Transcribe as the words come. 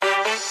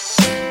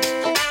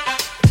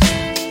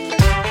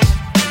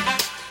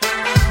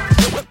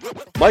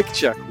Mic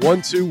check.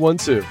 1 2 1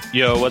 2.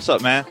 Yo, what's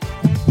up, man?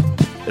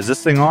 Is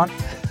this thing on?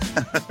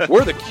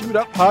 We're the Queued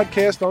Up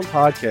Podcast on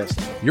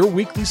Podcasting, your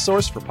weekly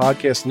source for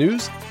podcast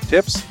news,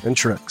 tips, and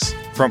tricks.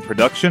 From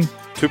production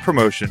to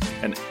promotion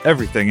and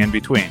everything in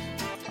between.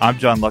 I'm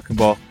John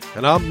Luckenball.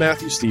 And I'm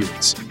Matthew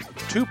Stevens,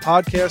 two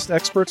podcast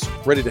experts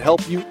ready to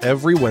help you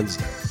every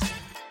Wednesday.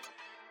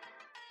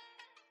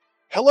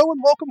 Hello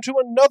and welcome to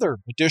another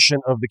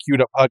edition of the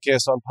Queued Up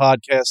Podcast on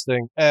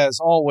Podcasting. As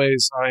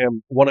always, I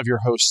am one of your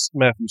hosts,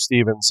 Matthew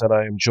Stevens, and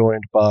I am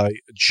joined by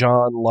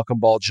John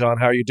Luckenball. John,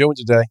 how are you doing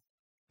today?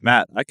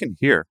 Matt, I can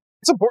hear.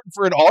 It's important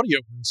for an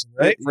audio person,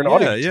 right? For an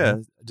audio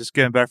person. Just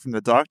getting back from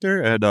the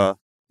doctor, and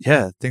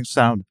things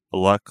sound a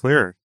lot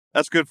clearer.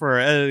 That's good for our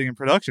editing and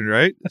production,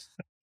 right?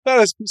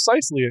 That is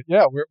precisely it.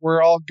 Yeah,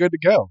 we're all good to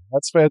go.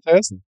 That's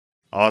fantastic.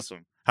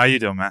 Awesome. How you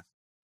doing, Matt?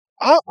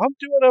 I'm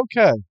doing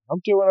okay.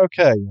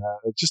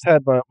 I just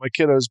had my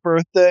kiddo's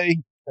birthday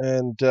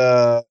and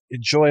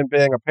enjoying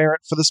being a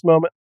parent for this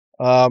moment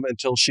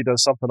until she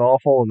does something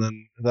awful,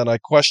 and then I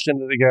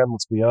question it again.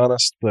 Let's be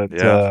honest, but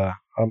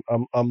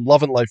I'm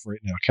loving life right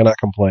now. Cannot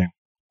complain.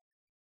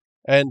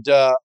 And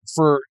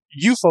for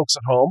you folks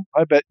at home,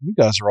 I bet you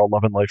guys are all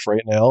loving life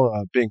right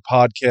now, being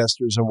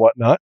podcasters and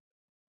whatnot.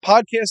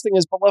 Podcasting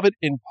is beloved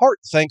in part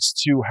thanks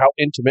to how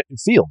intimate it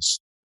feels.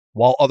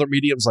 While other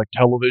mediums like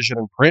television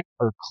and print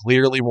are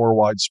clearly more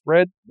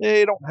widespread,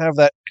 they don't have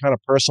that kind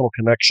of personal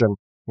connection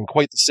in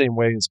quite the same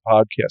way as a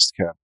podcast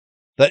can.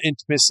 That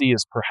intimacy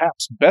is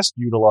perhaps best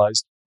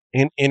utilized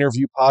in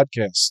interview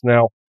podcasts.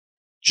 Now,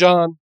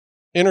 John,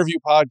 interview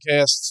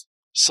podcasts,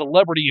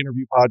 celebrity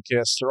interview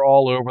podcasts are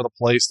all over the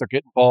place. They're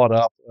getting bought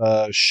up.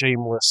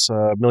 Shameless,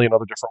 a million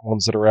other different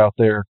ones that are out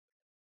there.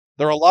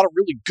 There are a lot of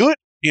really good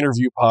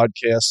interview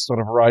podcasts on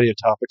a variety of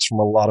topics from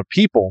a lot of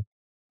people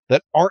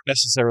that aren't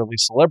necessarily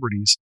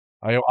celebrities.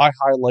 I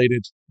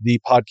highlighted the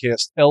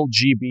podcast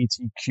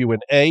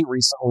LGBTQ&A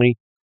recently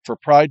for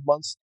Pride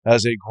Month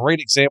as a great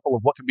example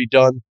of what can be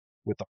done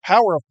with the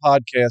power of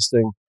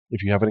podcasting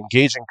if you have an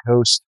engaging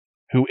host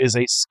who is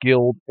a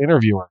skilled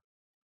interviewer.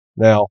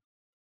 Now,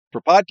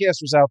 for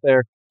podcasters out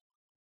there,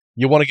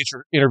 you want to get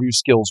your interview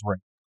skills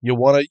right. You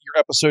want your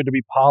episode to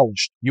be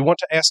polished. You want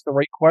to ask the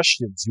right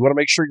questions. You want to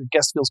make sure your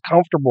guest feels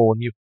comfortable,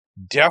 and you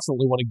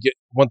definitely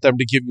want them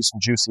to give you some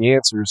juicy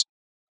answers.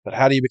 But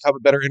how do you become a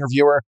better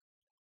interviewer?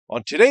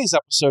 On today's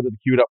episode of the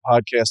Queued Up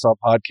Podcast on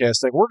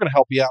Podcasting, we're going to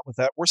help you out with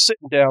that. We're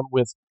sitting down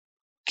with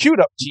Queued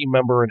Up team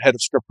member and head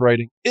of script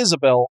writing,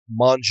 Isabel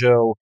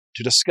Monjo,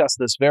 to discuss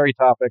this very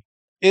topic.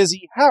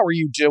 Izzy, how are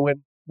you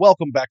doing?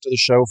 Welcome back to the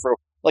show for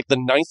like the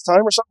 9th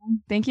time or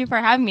something. Thank you for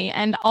having me.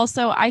 And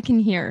also, I can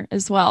hear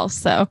as well.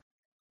 So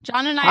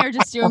John and I are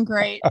just doing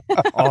great.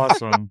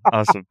 Awesome.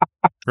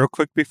 Real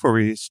quick before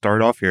we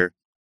start off here,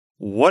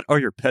 what are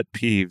your pet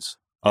peeves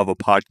of a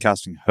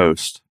podcasting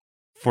host?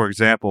 For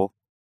example,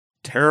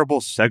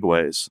 terrible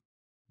segues.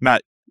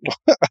 Matt,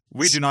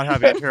 we do not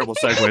have any terrible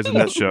segues in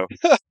this show.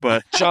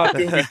 But John,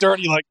 don't be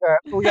dirty like that.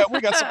 We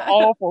got some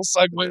awful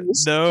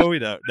segues. No, we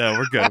don't. No,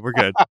 we're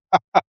good.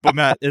 But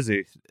Matt,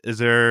 Izzy, is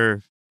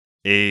there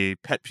a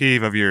pet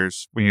peeve of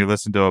yours when you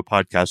listen to a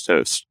podcast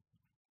host?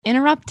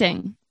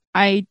 Interrupting.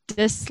 I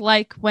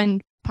dislike when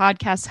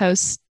podcast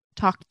hosts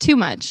talk too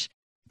much.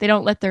 They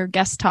don't let their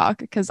guests talk,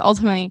 because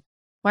ultimately,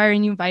 why are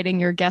you inviting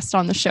your guest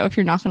on the show if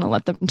you're not going to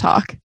let them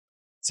talk?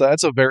 So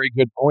that's a very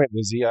good point,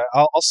 Izzy.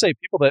 I'll say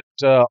people that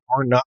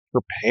are not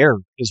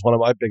prepared is one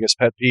of my biggest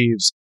pet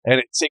peeves. And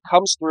it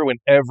comes through in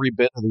every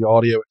bit of the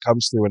audio. It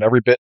comes through in every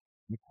bit.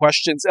 The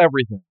questions,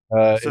 everything.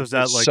 So is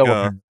that like...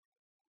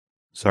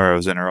 Sorry, I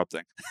was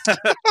interrupting.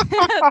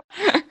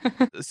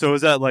 So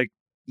is that like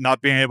not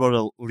being able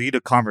to lead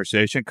a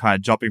conversation, kind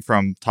of jumping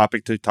from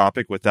topic to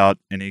topic without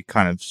any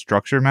kind of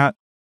structure, Matt?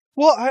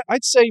 Well,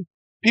 I'd say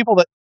people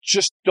that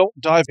just don't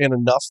dive in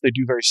enough. They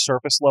do very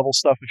surface level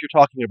stuff. If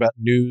you're talking about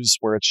news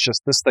where it's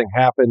just this thing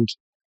happened,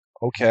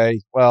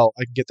 okay, well,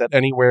 I can get that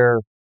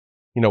anywhere.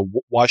 You know,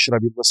 why should I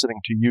be listening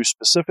to you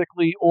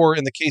specifically? Or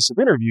in the case of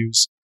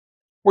interviews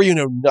where you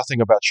know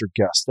nothing about your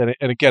guest. And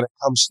again, it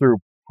comes through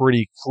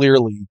pretty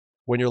clearly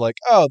when you're like,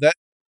 oh, that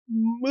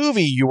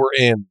movie you were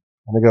in.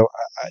 And they go,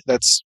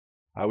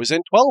 I was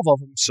in 12 of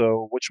them,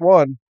 so which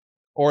one?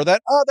 Or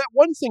that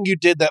one thing you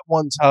did that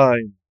one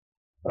time.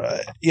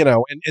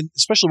 And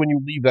especially when you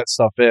leave that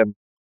stuff in,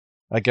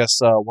 I guess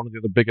one of the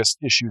other biggest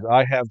issues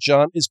I have,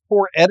 John, is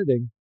poor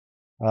editing.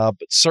 But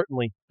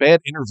certainly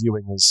bad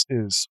interviewing is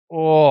it's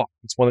one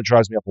that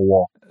drives me up a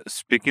wall.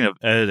 Speaking of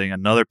editing,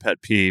 another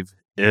pet peeve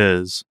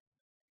is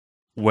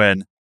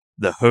when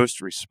the host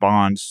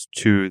responds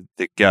to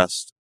the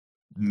guest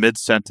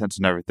mid-sentence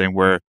and everything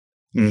where,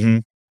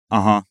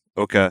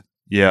 okay,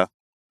 yeah.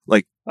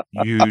 Like,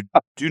 you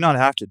do not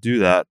have to do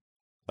that.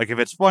 Like, if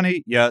it's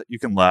funny, yeah, you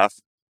can laugh.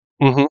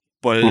 Mm-hmm.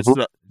 But it's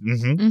not.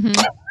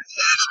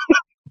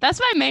 That's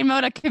my main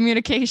mode of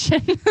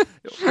communication.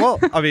 Well,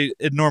 I mean,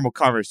 in normal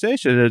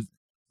conversation,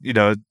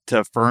 to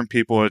affirm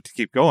people to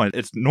keep going,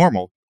 it's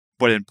normal.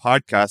 But in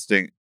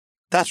podcasting,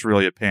 That's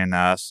really a pain in the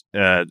ass.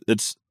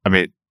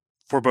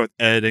 For both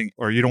editing,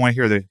 or you don't want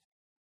to hear the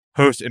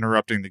host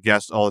interrupting the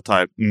guest all the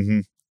time. Mm-hmm.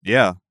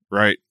 Yeah,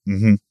 right.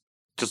 Mm-hmm.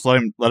 Just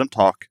let him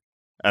talk.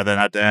 And then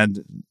at the end,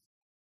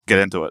 get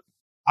into it.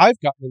 I've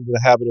gotten into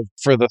the habit of,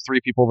 for the three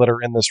people that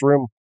are in this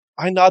room,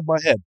 I nod my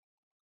head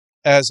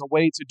as a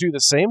way to do the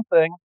same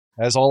thing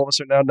as all of us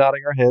are now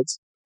nodding our heads.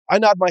 I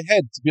nod my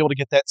head to be able to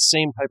get that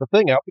same type of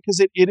thing out because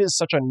it is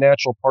such a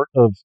natural part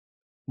of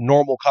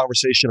normal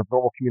conversation, of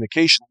normal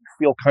communication.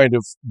 You feel kind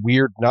of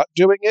weird not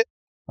doing it,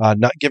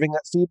 not giving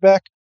that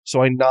feedback.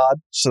 So I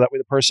nod so that way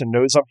the person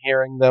knows I'm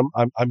hearing them.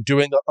 I'm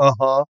doing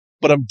the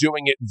but I'm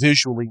doing it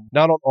visually,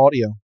 not on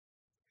audio.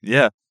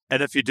 Yeah.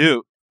 And if you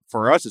do,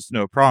 for us, it's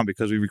no problem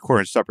because we record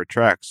in separate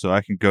tracks. So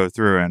I can go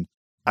through and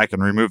I can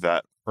remove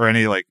that, or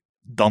any like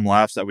dumb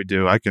laughs that we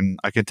do. I can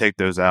take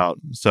those out.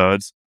 So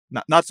it's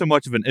not so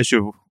much of an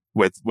issue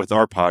with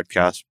our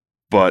podcast,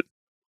 but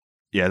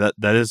yeah,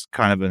 that is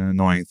kind of an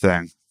annoying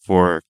thing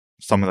for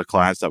some of the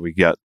clients that we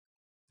get.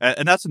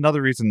 And that's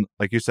another reason,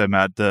 like you said,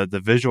 Matt,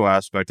 the visual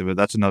aspect of it,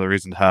 that's another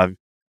reason to have,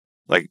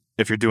 like,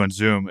 if you're doing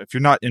Zoom, if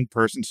you're not in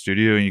person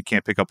studio and you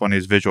can't pick up on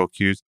these visual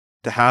cues,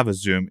 to have a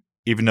Zoom,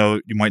 even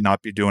though you might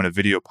not be doing a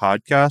video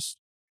podcast,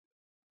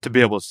 to be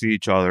able to see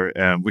each other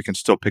and we can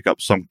still pick up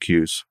some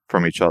cues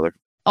from each other.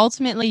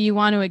 Ultimately, you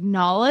want to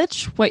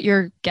acknowledge what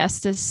your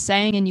guest is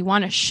saying and you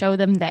want to show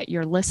them that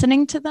you're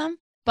listening to them,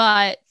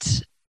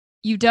 but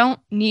you don't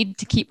need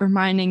to keep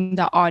reminding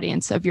the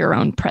audience of your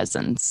own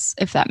presence,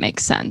 if that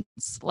makes sense.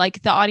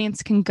 Like, the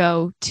audience can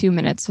go 2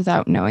 minutes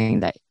without knowing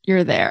that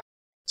you're there.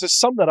 To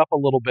sum that up a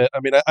little bit, I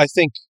mean, I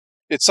think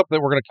it's something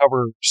that we're going to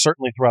cover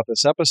certainly throughout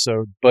this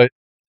episode, but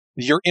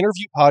your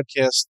interview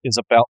podcast is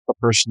about the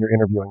person you're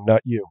interviewing,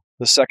 not you.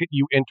 The second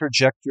you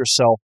interject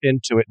yourself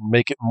into it and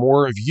make it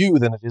more of you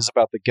than it is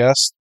about the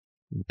guest,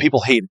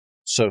 people hate it.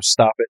 So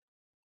stop it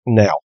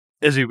now.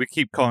 Izzy, we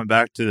keep coming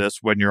back to this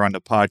when you're on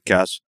the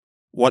podcast.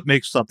 What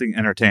makes something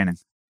entertaining?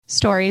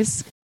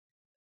 Stories.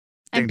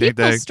 And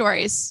people's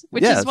stories,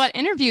 which is what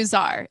interviews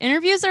are.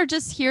 Interviews are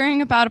just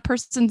hearing about a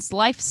person's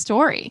life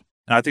story.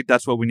 And I think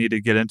that's what we need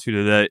to get into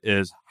today,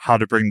 is how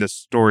to bring this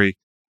story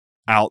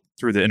out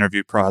through the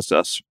interview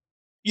process.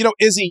 You know,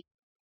 Izzy,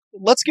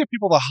 let's give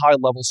people the high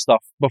level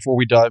stuff before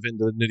we dive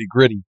into the nitty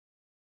gritty.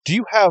 Do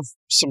you have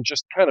some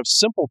just kind of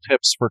simple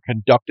tips for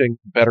conducting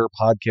better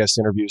podcast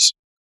interviews?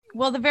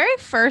 Well, the very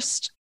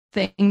first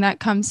thing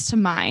that comes to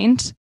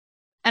mind,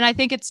 and I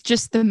think it's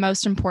just the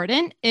most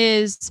important,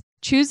 is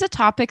choose a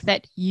topic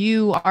that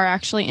you are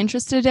actually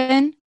interested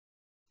in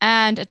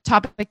and a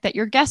topic that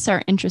your guests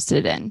are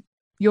interested in.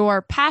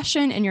 Your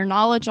passion and your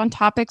knowledge on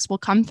topics will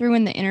come through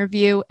in the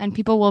interview, and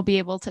people will be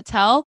able to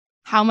tell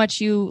how much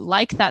you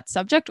like that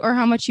subject or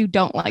how much you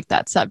don't like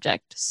that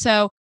subject.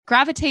 So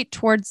gravitate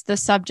towards the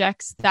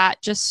subjects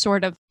that just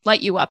sort of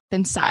light you up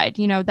inside,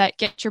 that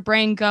get your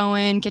brain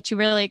going, get you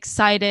really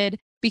excited,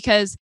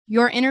 because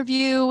your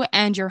interview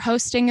and your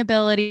hosting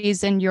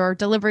abilities and your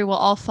delivery will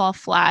all fall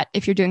flat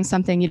if you're doing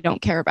something you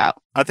don't care about.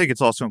 I think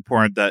it's also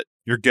important that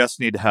your guests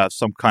need to have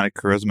some kind of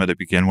charisma to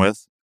begin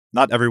with.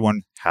 Not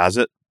everyone has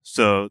it.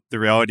 So the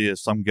reality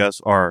is some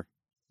guests are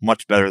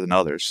much better than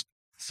others.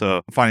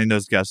 So finding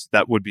those guests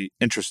that would be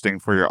interesting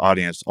for your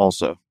audience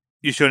also.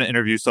 You shouldn't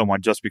interview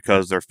someone just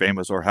because they're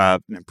famous or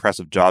have an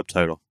impressive job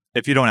title.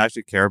 If you don't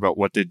actually care about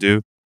what they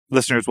do,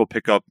 listeners will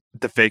pick up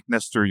the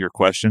fakeness through your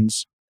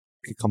questions.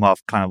 It can come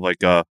off kind of like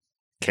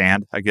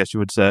canned, I guess you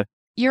would say.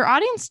 Your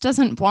audience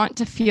doesn't want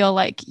to feel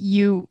like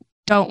you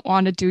don't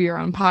want to do your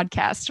own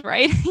podcast,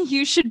 right?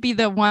 You should be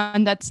the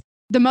one that's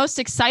the most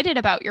excited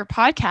about your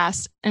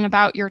podcast and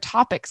about your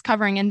topics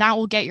covering, and that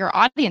will get your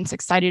audience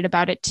excited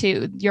about it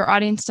too. Your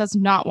audience does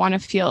not want to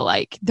feel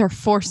like they're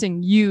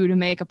forcing you to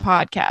make a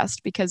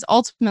podcast, because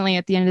ultimately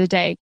at the end of the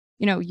day,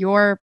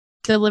 you're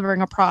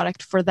delivering a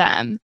product for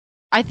them.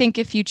 I think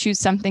if you choose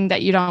something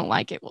that you don't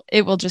like,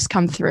 it will just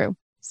come through.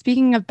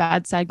 Speaking of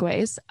bad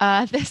segues,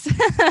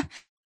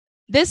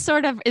 this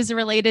sort of is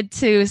related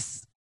to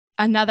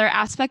another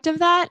aspect of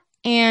that,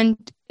 and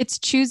it's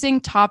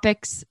choosing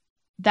topics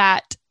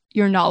that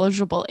you're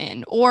knowledgeable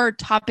in, or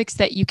topics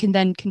that you can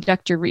then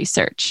conduct your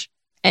research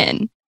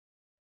in.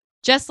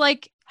 Just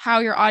like how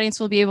your audience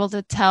will be able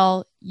to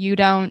tell you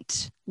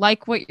don't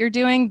like what you're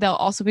doing, they'll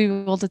also be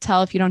able to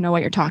tell if you don't know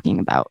what you're talking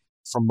about.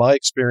 From my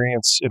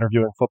experience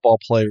interviewing football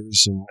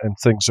players and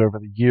things over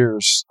the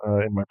years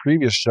in my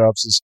previous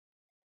jobs is,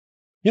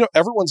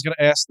 everyone's going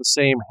to ask the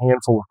same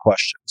handful of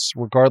questions,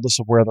 regardless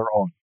of where they're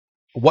on.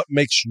 What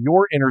makes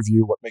your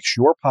interview, what makes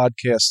your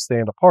podcast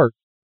stand apart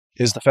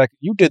is the fact that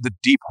you did the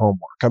deep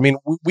homework. I mean,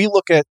 we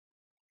look at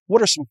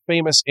what are some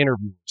famous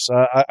interviews.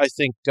 I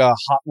think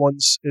Hot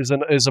Ones is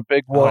a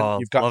big one.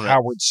 You've got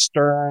Howard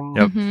Stern.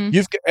 Yep. Mm-hmm.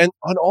 And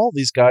on all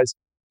these guys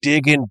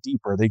dig in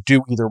deeper. They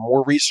do either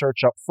more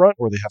research up front,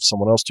 or they have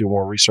someone else do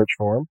more research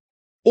for them,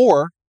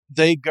 or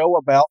they go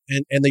about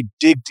and they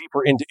dig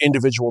deeper into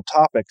individual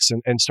topics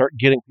and start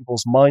getting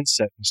people's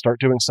mindset and start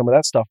doing some of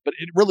that stuff. But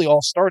it really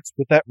all starts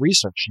with that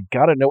research. You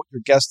got to know what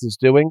your guest is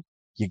doing.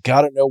 You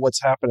got to know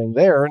what's happening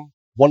there. And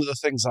one of the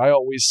things I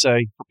always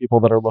say for people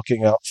that are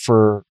looking out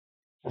for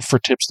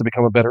tips to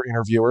become a better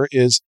interviewer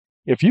is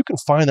if you can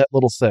find that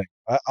little thing.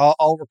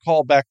 I'll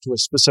recall back to a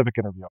specific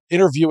interview.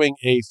 Interviewing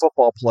a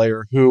football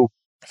player who,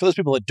 for those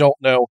people that don't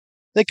know,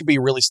 they can be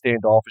really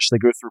standoffish. They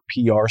go through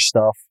PR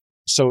stuff.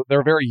 So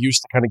they're very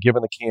used to kind of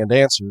giving the canned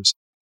answers.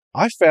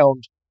 I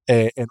found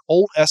an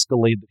old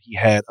Escalade that he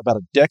had about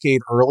a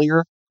decade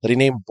earlier that he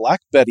named Black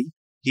Betty.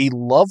 He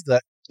loved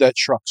that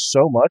truck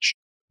so much.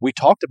 We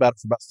talked about it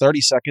for about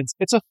 30 seconds.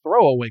 It's a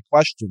throwaway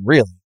question,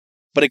 really.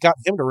 But it got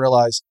him to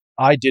realize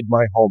I did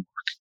my homework.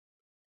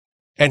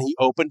 And he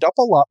opened up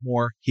a lot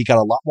more. He got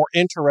a lot more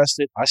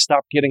interested. I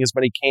stopped getting as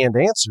many canned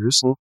answers,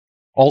 and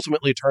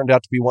ultimately it turned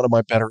out to be one of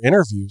my better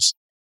interviews.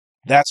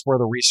 That's where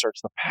the research,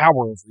 the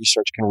power of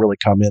research can really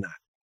come in at.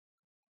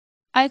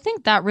 I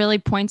think that really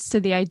points to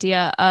the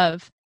idea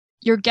of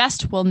your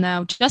guest will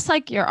know, just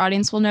like your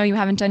audience will know you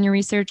haven't done your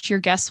research, your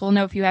guests will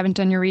know if you haven't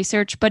done your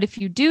research. But if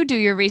you do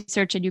your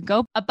research and you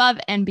go above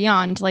and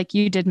beyond, like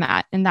you did,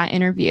 Matt, in that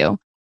interview,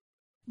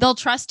 they'll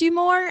trust you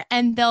more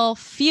and they'll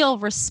feel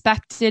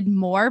respected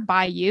more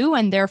by you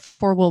and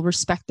therefore will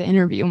respect the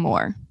interview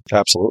more.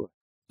 Absolutely.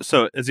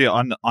 So, Izzy,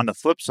 on the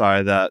flip side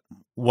of that,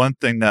 one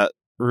thing that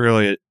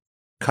really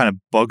kind of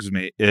bugs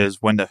me is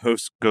when the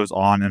host goes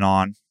on and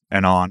on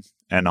and on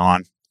and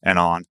on and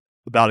on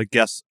about a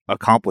guest's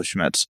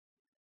accomplishments.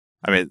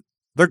 I mean,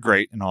 they're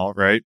great and all,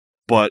 right?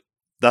 But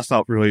that's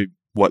not really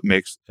what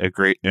makes a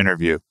great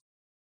interview.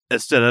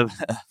 Instead of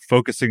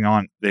focusing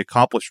on the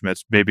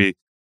accomplishments, maybe,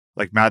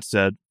 like Matt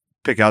said,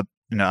 pick out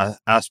an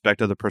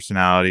aspect of the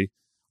personality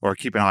or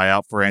keep an eye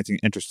out for anything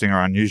interesting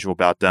or unusual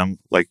about them,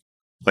 like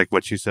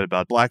what you said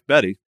about Black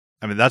Betty.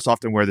 I mean, that's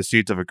often where the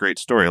seeds of a great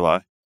story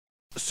lie.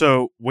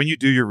 So when you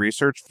do your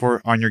research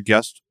on your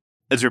guest,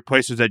 is there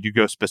places that you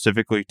go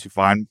specifically to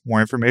find more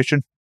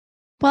information?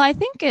 Well, I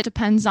think it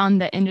depends on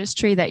the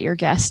industry that your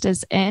guest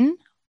is in,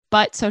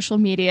 but social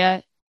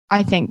media,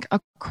 I think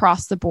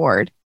across the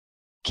board,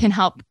 can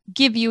help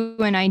give you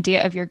an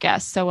idea of your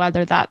guest. So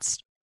whether that's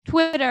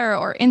Twitter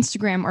or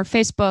Instagram or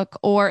Facebook,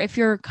 or if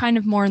you're kind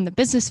of more in the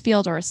business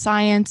field or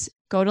science,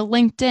 go to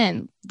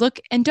LinkedIn. Look,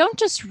 and don't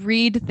just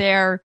read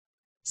their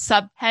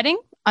subheading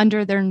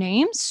under their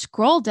name.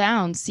 Scroll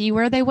down, see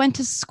where they went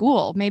to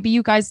school. Maybe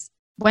you guys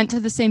went to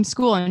the same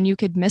school and you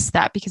could miss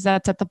that because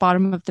that's at the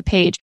bottom of the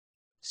page.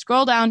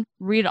 Scroll down,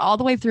 read it all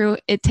the way through.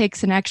 It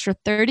takes an extra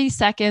 30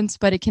 seconds,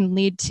 but it can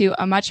lead to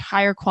a much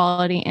higher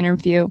quality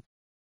interview.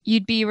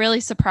 You'd be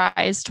really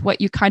surprised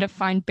what you kind of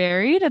find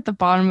buried at the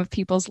bottom of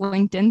people's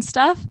LinkedIn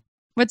stuff.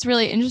 What's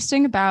really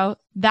interesting about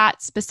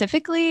that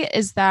specifically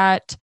is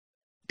that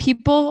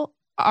people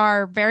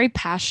are very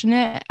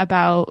passionate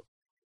about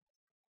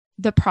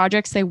the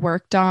projects they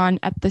worked on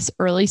at this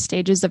early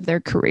stages of their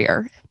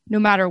career, no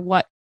matter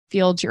what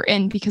field you're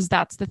in, because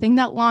that's the thing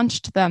that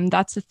launched them.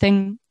 That's the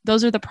thing.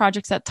 Those are the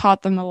projects that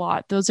taught them a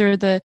lot. Those are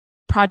the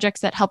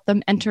projects that helped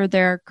them enter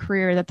their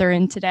career that they're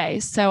in today.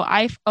 So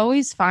I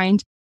always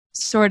find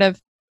sort of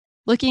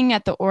looking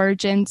at the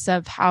origins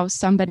of how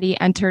somebody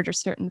entered a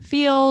certain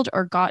field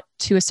or got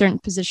to a certain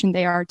position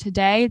they are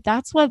today,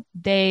 that's what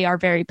they are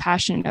very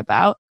passionate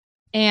about.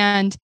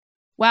 And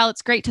while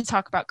it's great to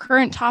talk about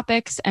current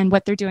topics and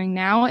what they're doing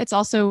now, it's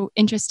also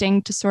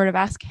interesting to sort of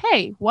ask,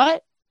 hey,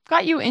 what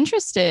got you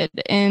interested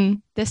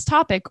in this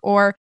topic?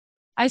 Or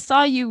I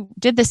saw you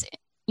did this,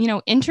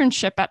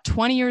 internship at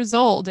 20 years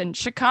old in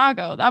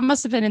Chicago. That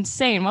must have been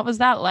insane. What was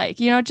that like?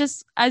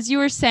 Just as you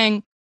were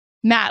saying,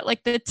 Matt,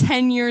 like the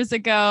 10 years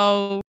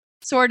ago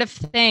sort of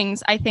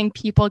things, I think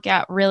people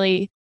get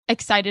really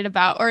excited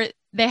about, or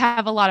they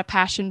have a lot of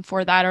passion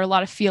for that, or a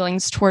lot of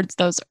feelings towards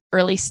those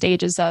early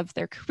stages of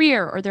their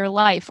career or their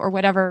life or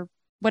whatever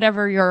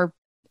your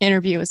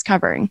interview is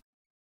covering.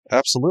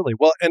 Absolutely.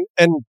 Well,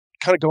 and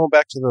kind of going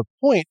back to the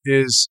point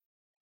is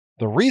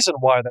the reason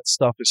why that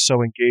stuff is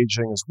so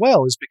engaging as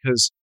well is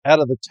because out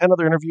of the 10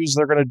 other interviews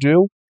they're going to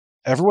do,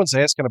 everyone's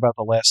asking about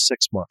the last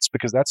 6 months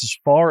because that's as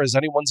far as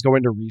anyone's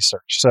going to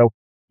research. So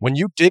when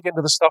you dig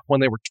into the stuff when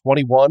they were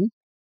 21,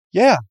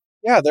 they're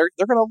going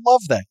to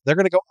love that. They're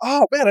going to go,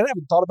 oh man, I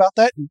haven't thought about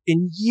that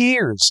in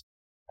years.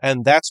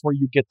 And that's where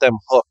you get them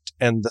hooked.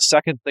 And the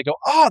second they go,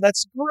 oh,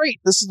 that's great.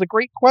 This is a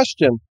great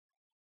question.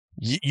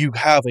 You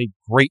have a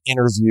great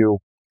interview.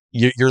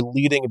 You're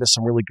leading into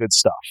some really good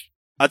stuff.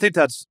 I think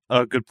that's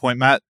a good point,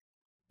 Matt.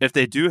 If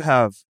they do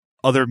have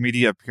other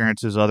media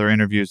appearances, other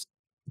interviews,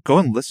 go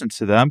and listen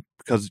to them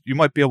because you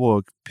might be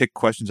able to pick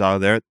questions out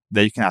of there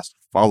that you can ask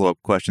follow-up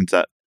questions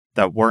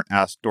that weren't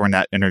asked during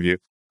that interview.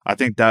 I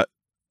think that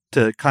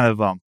to kind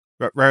of,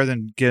 rather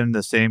than getting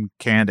the same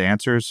canned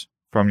answers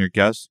from your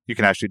guests, you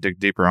can actually dig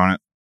deeper on it.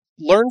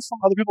 Learn from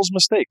other people's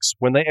mistakes.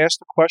 When they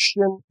asked a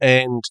question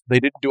and they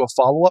didn't do a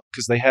follow-up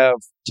because they have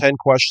 10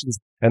 questions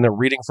and they're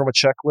reading from a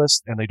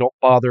checklist and they don't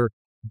bother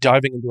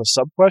diving into a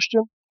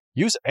sub-question,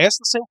 ask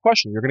the same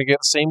question. You're going to get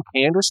the same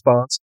canned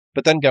response,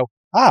 but then go,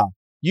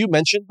 you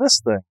mentioned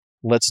this thing.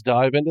 Let's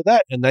dive into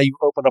that. And now you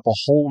open up a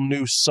whole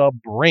new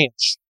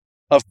sub-branch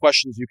of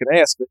questions you can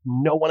ask that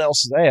no one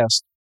else has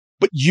asked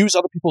but use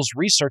other people's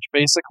research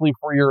basically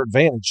for your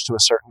advantage to a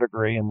certain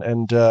degree,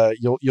 and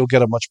you'll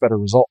get a much better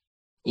result.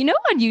 You know,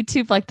 on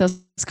YouTube, like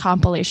those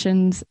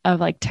compilations of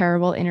like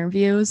terrible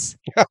interviews,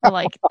 or,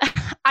 like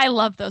I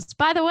love those.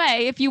 By the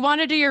way, if you want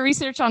to do your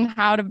research on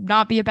how to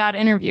not be a bad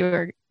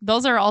interviewer,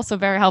 those are also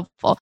very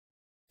helpful.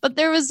 But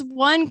there was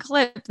one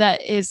clip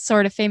that is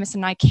sort of famous,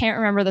 and I can't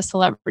remember the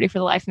celebrity for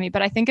the life of me,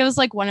 but I think it was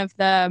like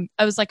it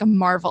was like a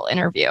Marvel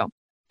interview.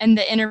 And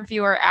the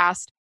interviewer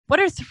asked, "What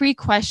are 3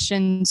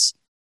 questions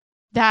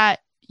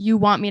that you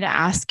want me to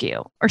ask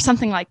you?" or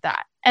something like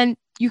that. And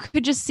you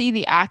could just see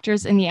the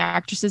actors and the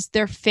actresses,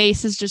 their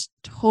faces just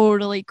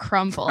totally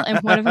crumble. And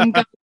one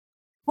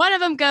of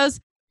them goes,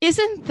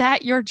 "Isn't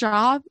that your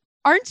job?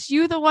 Aren't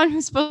you the one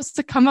who's supposed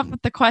to come up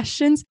with the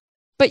questions?"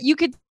 But you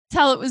could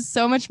tell it was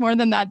so much more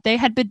than that. They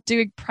had been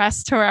doing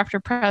press tour after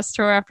press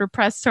tour after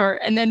press tour.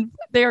 And then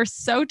they are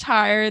so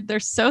tired. They're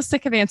so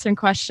sick of answering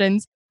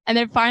questions. And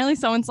then finally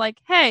someone's like,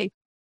 "Hey,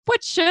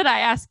 what should I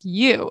ask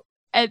you?"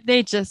 And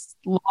they just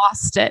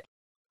lost it.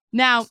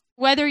 Now,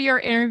 whether you're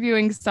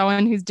interviewing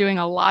someone who's doing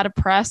a lot of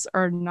press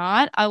or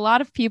not, a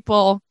lot of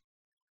people,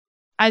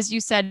 as you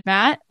said,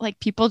 Matt, like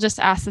people just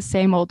ask the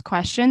same old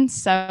questions.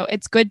 So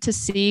it's good to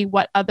see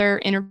what other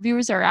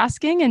interviewers are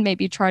asking and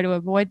maybe try to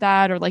avoid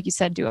that. Or like you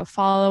said, do a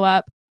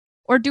follow-up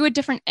or do a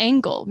different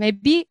angle.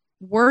 Maybe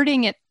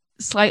wording it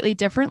slightly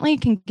differently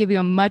can give you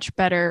a much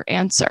better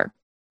answer.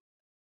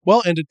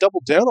 Well, and to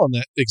double down on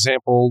that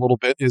example a little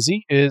bit,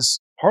 Izzy, is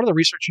part of the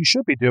research you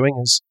should be doing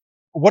is,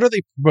 what are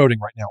they promoting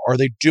right now? Are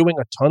they doing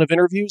a ton of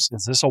interviews?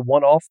 Is this a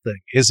one-off thing?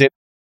 Is it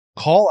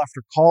call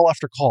after call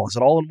after call? Is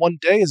it all in one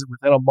day? Is it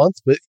within a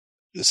month? But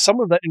some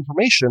of that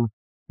information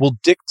will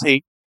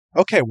dictate,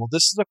 okay, well,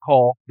 this is a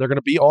call. They're going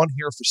to be on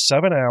here for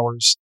 7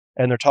 hours,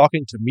 and they're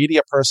talking to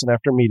media person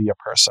after media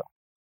person.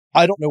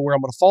 I don't know where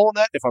I'm going to fall in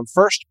that. If I'm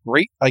first,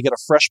 great, I get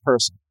a fresh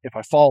person. If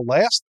I fall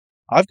last,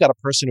 I've got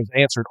a person who's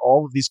answered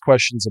all of these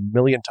questions a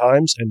million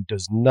times and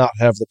does not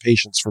have the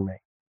patience for me.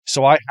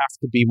 So I have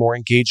to be more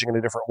engaging in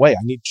a different way.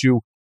 I need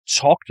to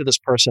talk to this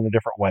person a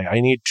different way.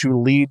 I need to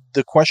lead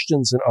the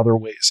questions in other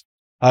ways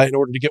in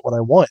order to get what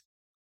I want.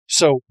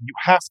 So you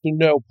have to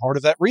know, part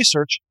of that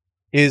research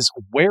is,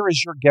 where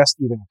is your guest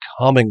even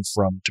coming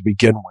from to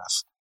begin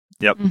with?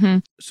 Yep. Mm-hmm.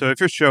 So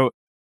if your show,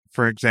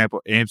 for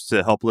example, aims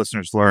to help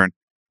listeners learn,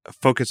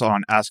 focus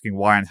on asking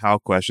why and how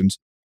questions.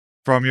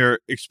 From your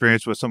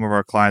experience with some of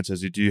our clients,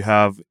 Izzy, do you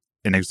have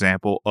an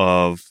example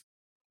of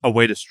a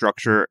way to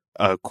structure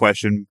a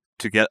question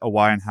to get a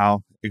why and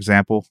how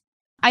example?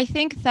 I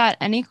think that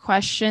any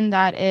question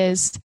that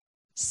is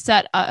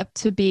set up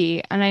to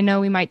be, and I know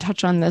we might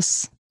touch on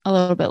this a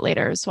little bit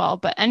later as well,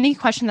 but any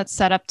question that's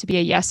set up to be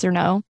a yes or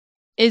no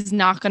is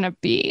not going to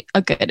be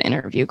a good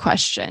interview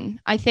question.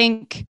 I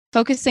think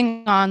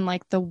focusing on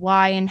like the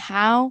why and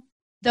how,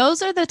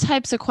 those are the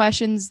types of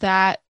questions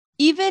that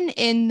even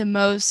in the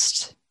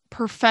most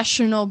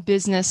professional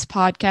business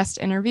podcast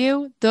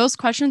interview, those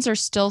questions are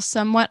still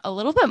somewhat a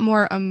little bit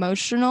more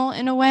emotional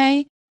in a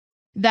way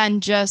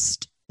than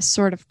just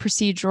sort of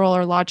procedural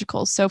or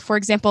logical. So for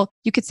example,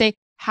 you could say,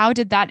 how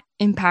did that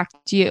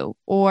impact you?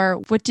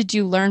 Or what did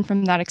you learn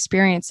from that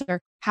experience? Or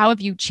how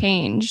have you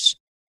changed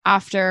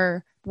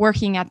after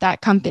working at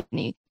that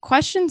company?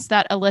 Questions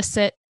that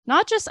elicit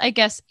not just, I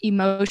guess,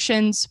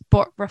 emotions,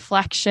 but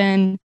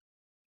reflection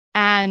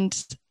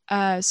and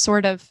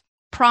sort of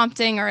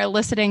prompting or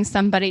eliciting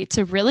somebody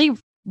to really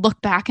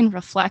look back and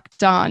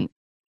reflect on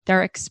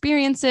their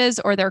experiences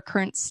or their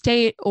current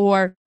state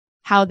or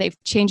how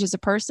they've changed as a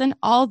person.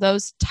 All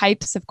those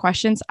types of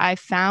questions I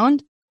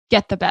found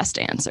get the best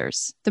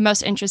answers, the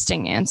most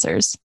interesting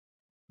answers.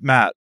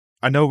 Matt,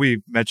 I know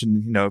we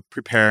mentioned,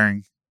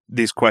 preparing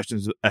these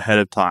questions ahead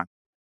of time,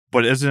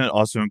 but isn't it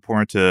also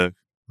important to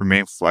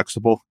remain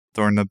flexible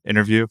during the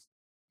interview?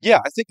 Yeah,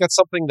 I think that's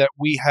something that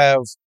we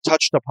have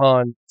touched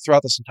upon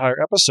throughout this entire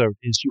episode,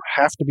 is you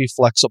have to be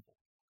flexible.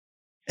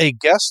 A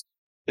guest,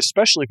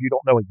 especially if you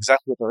don't know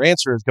exactly what their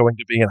answer is going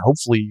to be, and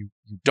hopefully you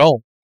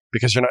don't,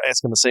 because you're not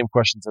asking the same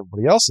questions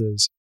everybody else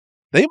is,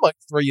 they might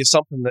throw you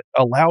something that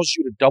allows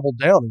you to double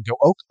down and go,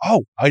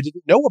 oh, I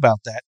didn't know about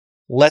that.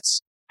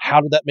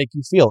 How did that make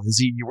you feel?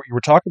 Izzy, you were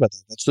talking about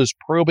that. That's those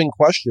probing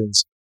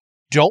questions.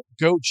 Don't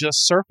go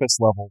just surface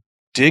level.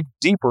 Dig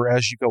deeper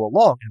as you go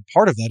along. And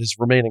part of that is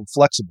remaining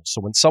flexible. So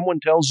when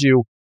someone tells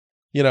you,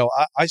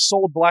 I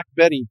sold Black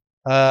Betty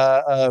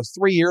 3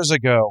 years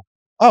ago.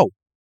 Oh,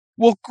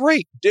 well,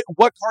 great.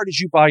 What car did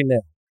you buy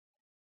now?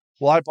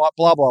 Well, I bought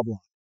blah, blah, blah.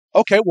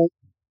 Okay, well,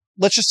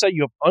 let's just say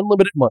you have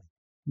unlimited money.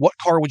 What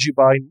car would you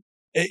buy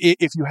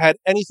if you had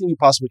anything you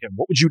possibly can?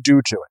 What would you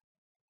do to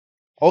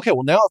it? Okay,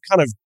 well, now I've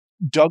kind of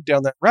dug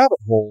down that rabbit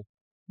hole.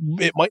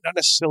 It might not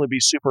necessarily be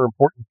super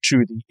important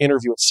to the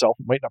interview itself.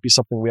 It might not be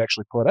something we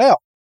actually put out.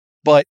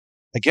 But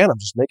again, I'm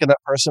just making that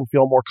person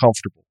feel more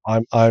comfortable.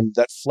 I'm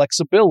that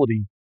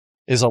flexibility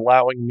is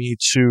allowing me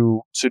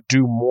to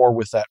do more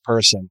with that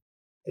person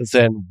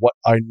than what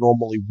I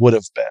normally would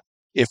have been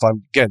if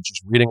I'm, again,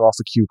 just reading off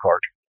a cue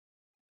card.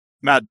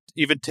 Matt,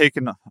 even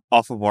taken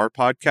off of our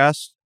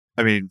podcast,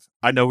 I mean,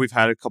 I know we've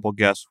had a couple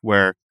guests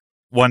where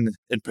one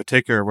in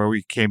particular where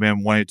we came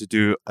in wanting to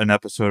do an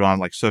episode on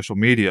like social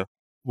media.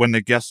 When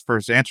the guest's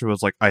first answer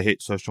was like, I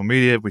hate social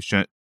media, we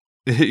shouldn't,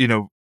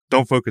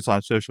 don't focus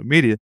on social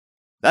media.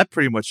 That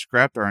pretty much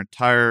scrapped our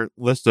entire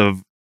list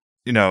of,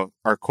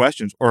 our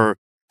questions. Or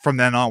from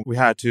then on, we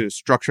had to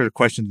structure the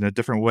questions in a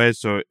different way.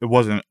 So it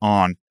wasn't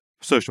on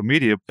social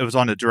media. It was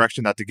on the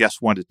direction that the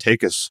guest wanted to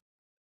take us.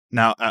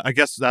 Now, I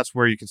guess that's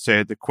where you can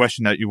say the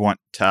question that you want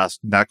to ask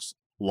next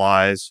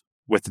lies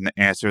within the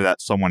answer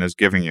that someone is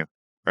giving you,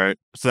 right?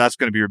 So that's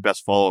going to be your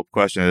best follow-up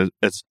question.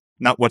 It's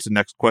not what's the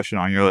next question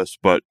on your list,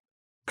 but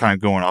kind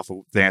of going off of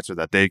the answer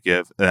that they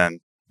give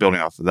and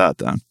building off of that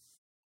then.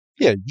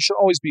 Yeah, you should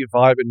always be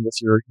vibing with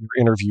your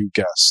interview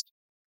guest.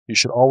 You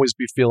should always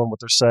be feeling what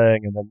they're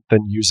saying and then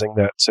using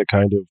that to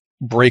kind of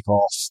break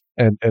off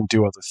and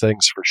do other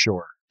things for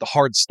sure. The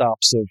hard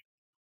stops of,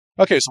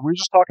 okay, so we were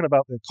just talking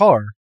about the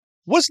car.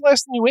 What's the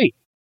last thing you ate?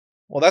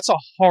 Well, that's a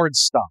hard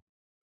stop.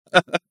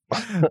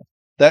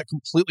 That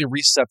completely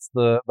resets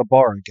the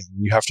bar again.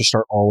 You have to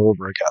start all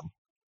over again.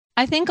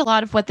 I think a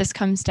lot of what this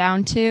comes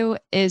down to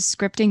is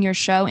scripting your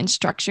show and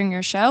structuring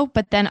your show,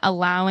 but then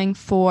allowing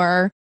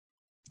for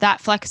that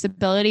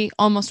flexibility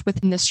almost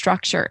within the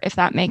structure, if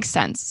that makes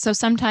sense. So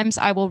sometimes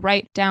I will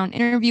write down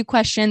interview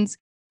questions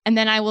and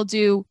then I will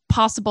do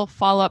possible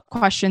follow-up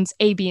questions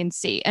A, B, and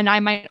C. And I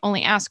might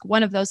only ask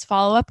one of those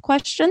follow-up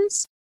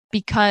questions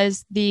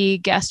because the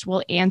guest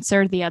will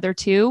answer the other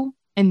two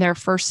in their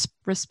first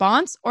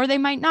response, or they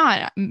might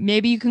not.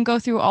 Maybe you can go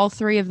through all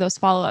three of those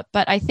follow-up.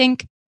 But I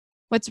think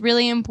what's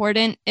really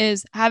important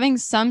is having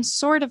some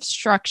sort of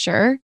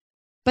structure.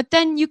 But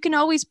then you can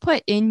always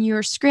put in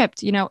your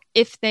script,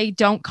 if they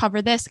don't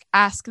cover this,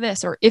 ask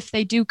this, or if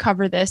they do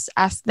cover this,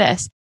 ask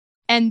this.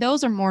 And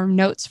those are more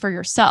notes for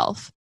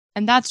yourself.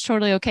 And that's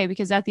totally okay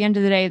because at the end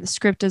of the day, the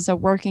script is a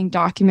working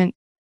document.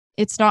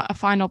 It's not a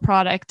final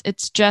product.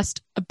 It's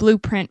just a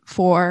blueprint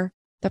for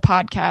the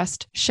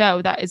podcast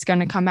show that is going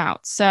to come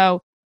out.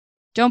 So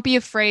don't be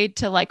afraid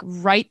to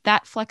write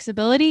that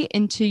flexibility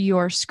into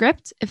your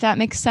script, if that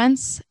makes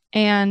sense.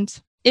 And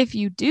if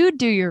you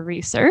do your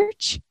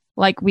research,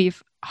 like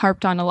we've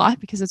harped on a lot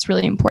because it's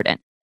really important.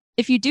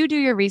 If you do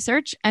your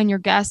research and your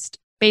guest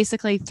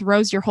basically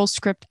throws your whole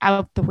script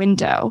out the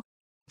window,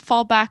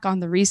 fall back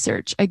on the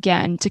research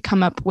again to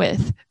come up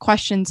with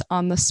questions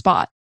on the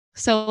spot.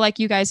 So like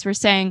you guys were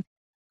saying,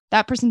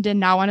 that person did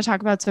not want to talk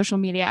about social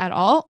media at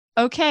all.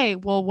 Okay,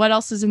 well, what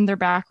else is in their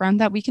background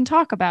that we can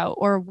talk about?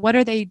 Or what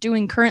are they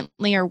doing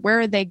currently? Or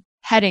where are they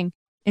heading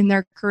in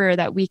their career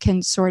that we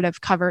can sort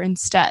of cover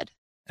instead?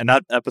 And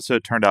that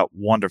episode turned out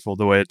wonderful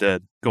the way it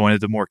did, going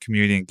into more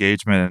community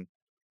engagement. And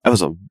it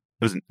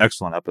was an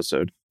excellent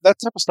episode. That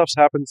type of stuff's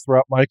happened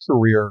throughout my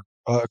career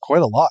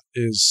quite a lot.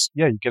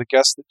 You get a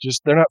guest that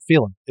just, they're not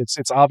feeling. It's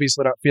obvious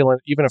they're not feeling,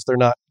 even if they're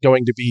not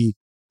going to be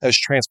as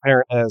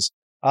transparent as,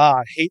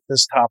 I hate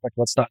this topic,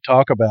 let's not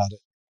talk about it.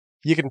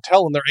 You can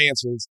tell in their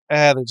answers,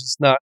 they're just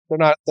not, they're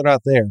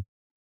not there.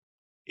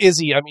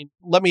 Izzy,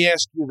 let me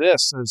ask you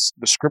this as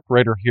the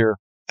scriptwriter here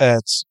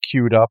that's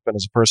queued up and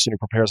as a person who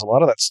prepares a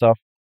lot of that stuff.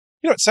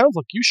 It sounds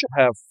like you should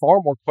have far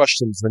more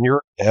questions than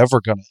you're ever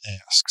going to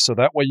ask. So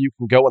that way you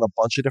can go in a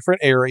bunch of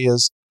different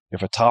areas.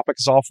 If a topic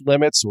is off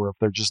limits or if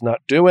they're just not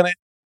doing it,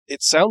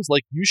 it sounds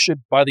like you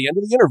should, by the end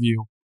of the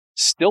interview,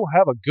 still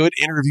have a good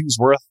interview's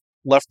worth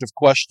left of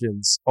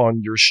questions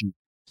on your sheet.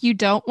 You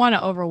don't want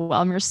to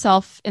overwhelm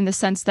yourself in the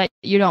sense that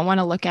you don't want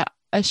to look at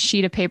a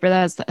sheet of paper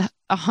that has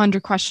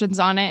 100 questions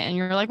on it and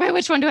you're like, wait,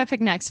 which one do I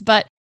pick next?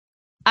 But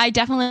I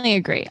definitely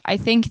agree. I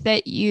think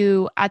that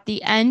you, at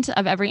the end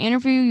of every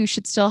interview, you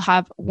should still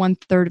have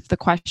 1/3 of the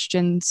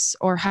questions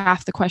or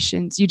half the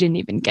questions you didn't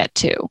even get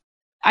to.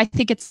 I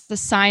think it's the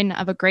sign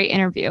of a great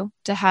interview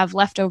to have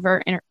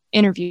leftover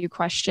interview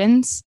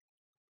questions.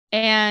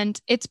 And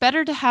it's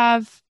better to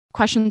have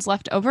questions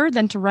left over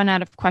than to run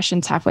out of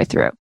questions halfway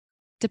through.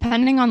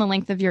 Depending on the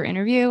length of your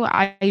interview,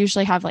 I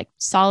usually have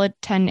solid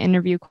 10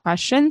 interview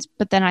questions,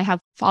 but then I have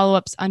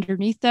follow-ups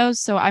underneath those.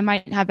 So I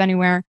might have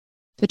anywhere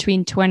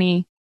between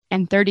 20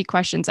 and 30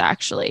 questions,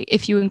 actually,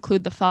 if you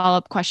include the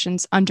follow-up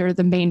questions under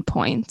the main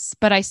points.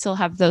 But I still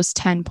have those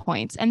 10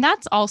 points. And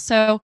that's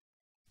also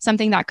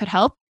something that could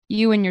help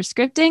you in your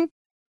scripting.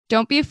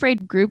 Don't be afraid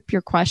to group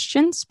your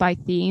questions by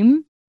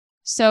theme.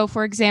 So,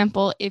 for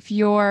example, if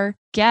your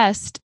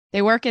guest,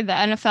 they work in the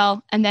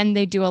NFL and then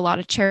they do a lot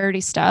of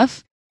charity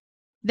stuff,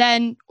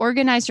 then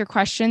organize your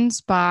questions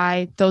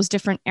by those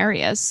different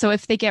areas. So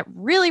if they get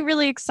really,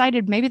 really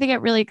excited, maybe they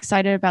get really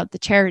excited about the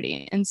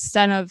charity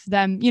instead of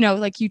them,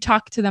 you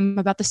talk to them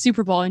about the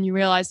Super Bowl and you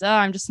realize,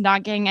 I'm just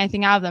not getting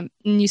anything out of them.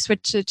 And you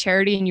switch to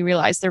charity and you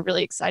realize they're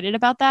really excited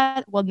about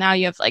that. Well, now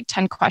you have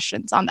 10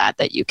 questions on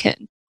that you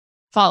can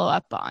follow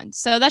up on.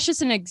 So that's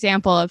just an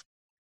example of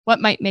what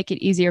might make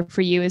it easier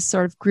for you is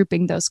sort of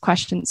grouping those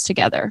questions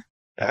together.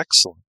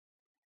 Excellent.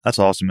 That's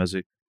awesome,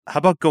 Izzy. How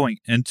about going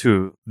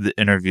into the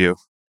interview?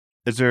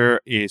 Is there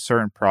a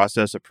certain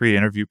process, a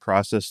pre-interview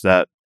process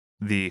that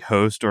the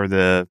host or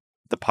the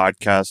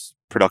podcast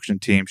production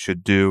team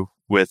should do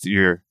with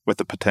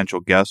the potential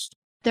guest?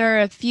 There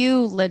are a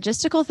few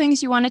logistical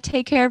things you want to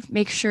take care of.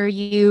 Make sure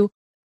you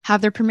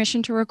have their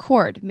permission to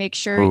record. Make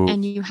sure,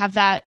 and you have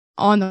that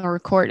on the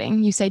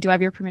recording. You say, do I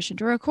have your permission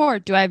to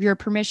record? Do I have your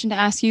permission to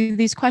ask you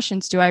these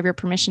questions? Do I have your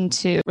permission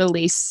to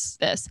release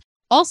this?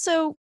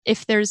 Also,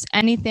 if there's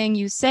anything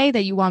you say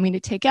that you want me to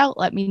take out,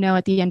 let me know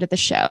at the end of the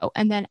show.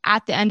 And then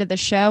at the end of the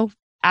show,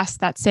 ask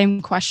that same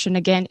question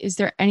again. Is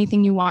there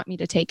anything you want me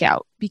to take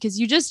out? Because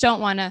you just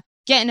don't want to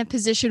get in a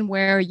position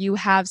where you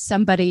have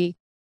somebody,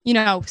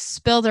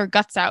 spill their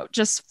guts out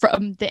just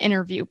from the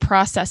interview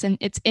process, and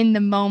it's in the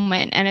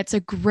moment and it's a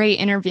great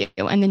interview,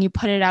 and then you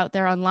put it out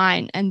there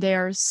online and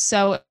they're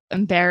so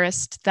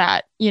embarrassed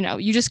that,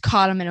 you just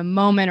caught them in a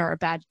moment or a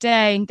bad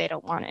day and they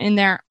don't want it in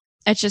there.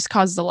 It just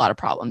causes a lot of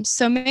problems.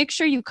 So make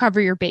sure you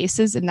cover your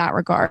bases in that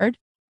regard.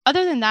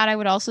 Other than that, I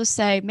would also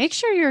say, make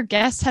sure your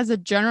guest has a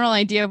general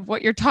idea of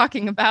what you're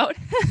talking about.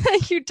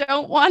 You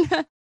don't want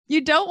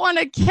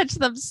to catch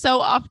them so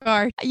off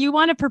guard. You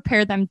want to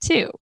prepare them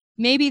too.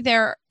 Maybe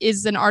there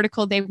is an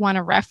article they want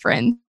to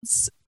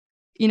reference,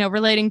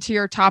 relating to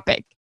your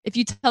topic. If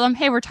you tell them,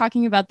 hey, we're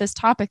talking about this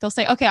topic, they'll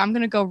say, okay, I'm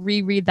going to go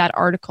reread that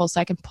article so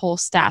I can pull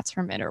stats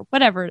from it, or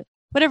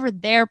whatever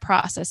their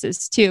process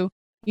is too.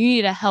 You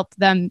need to help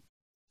them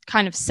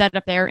kind of set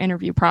up their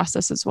interview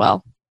process as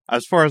well.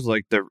 As far as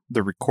like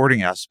the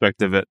recording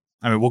aspect of it,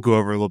 I mean, we'll go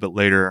over a little bit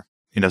later,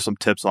 some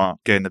tips on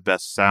getting the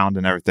best sound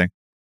and everything,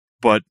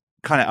 but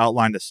kind of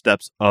outline the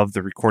steps of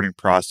the recording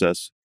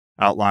process.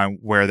 Outline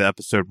where the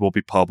episode will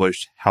be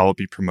published, how it'll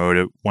be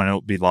promoted, when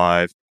it'll be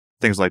live,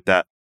 things like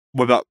that.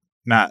 What about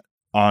Matt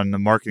on the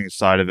marketing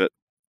side of it?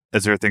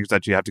 Is there things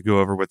that you have to go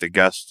over with the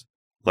guest,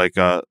 like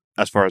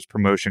as far as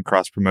promotion,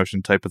 cross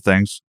promotion type of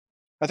things?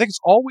 I think it's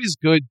always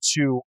good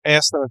to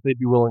ask them if they'd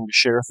be willing to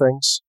share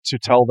things, to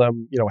tell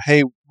them,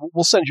 hey,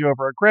 we'll send you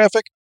over a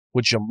graphic.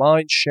 Would you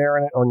mind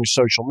sharing it on your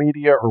social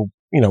media or,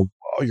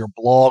 your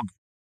blog?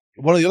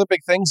 One of the other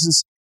big things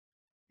is,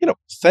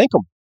 thank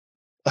them.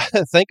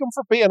 Thank them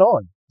for being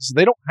on. So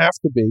they don't have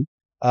to be.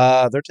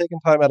 They're taking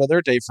time out of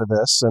their day for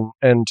this.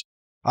 And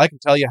I can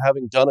tell you,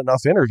 having done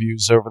enough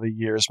interviews over the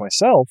years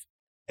myself,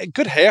 a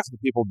good half of the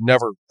people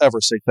never, ever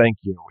say thank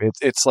you.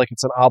 It's like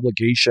it's an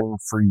obligation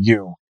for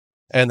you,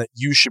 and that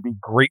you should be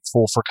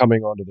grateful for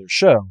coming onto their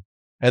show.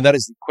 And that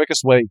is the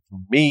quickest way for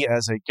me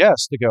as a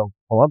guest to go,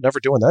 well, I'm never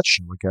doing that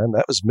show again.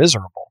 That was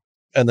miserable.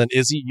 And then,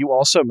 Izzy, you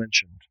also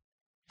mentioned,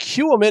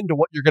 cue them into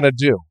what you're going to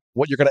do,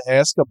 what you're going to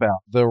ask about,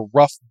 the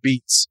rough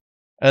beats.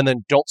 And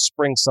then don't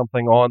spring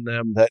something on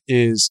them that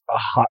is a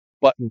hot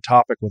button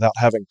topic without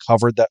having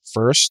covered that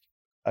first.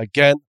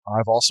 Again,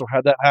 I've also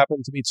had that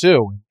happen to me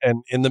too.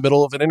 And in the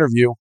middle of an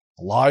interview,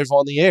 live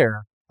on the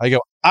air, I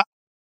go,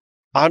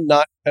 I'm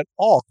not at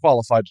all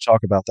qualified to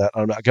talk about that.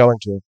 I'm not going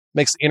to.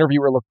 Makes the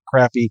interviewer look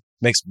crappy,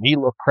 makes me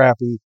look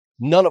crappy.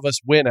 None of us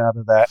win out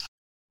of that.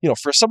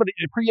 For somebody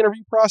in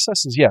pre-interview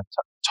processes,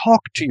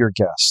 talk to your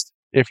guest.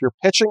 If you're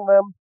pitching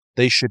them,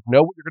 they should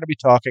know what you're going to be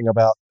talking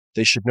about.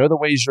 They should know the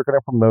ways you're going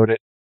to promote it.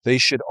 They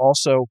should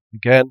also,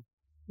 again,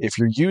 if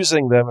you're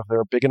using them, if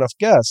they're a big enough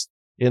guest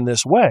in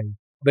this way,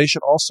 they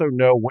should also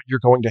know what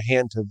you're going to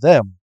hand to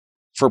them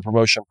for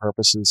promotion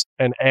purposes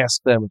and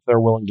ask them if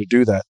they're willing to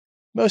do that.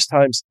 Most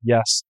times,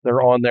 yes,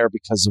 they're on there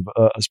because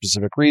of a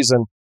specific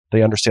reason.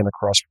 They understand the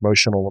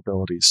cross-promotional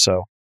abilities.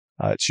 So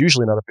it's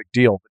usually not a big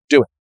deal, but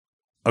do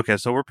it. Okay,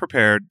 so we're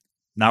prepared.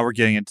 Now we're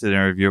getting into the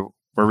interview.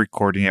 We're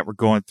recording it. We're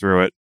going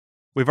through it.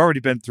 We've already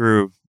been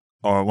through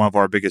one of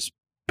our biggest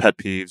pet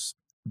peeves,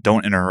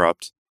 don't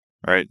interrupt,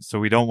 right? So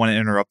we don't want to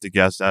interrupt the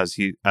guest as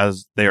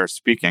they are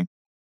speaking.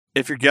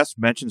 If your guest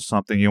mentions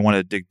something you want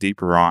to dig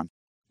deeper on,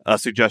 a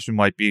suggestion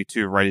might be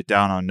to write it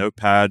down on a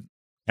notepad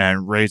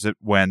and raise it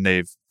when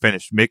they've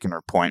finished making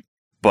their point.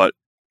 But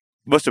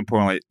most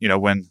importantly,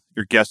 when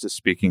your guest is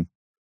speaking,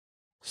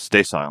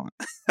 stay silent.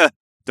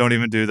 Don't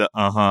even do the,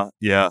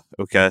 yeah,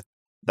 okay.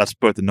 That's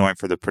both annoying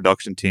for the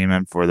production team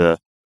and for the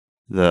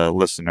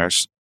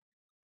listeners.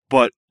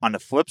 But on the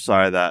flip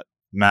side of that,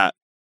 Matt,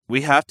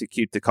 we have to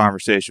keep the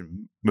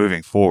conversation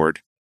moving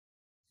forward.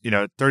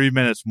 30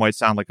 minutes might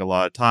sound like a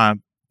lot of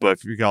time, but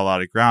if you got a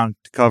lot of ground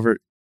to cover,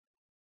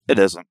 it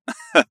isn't.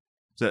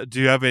 So do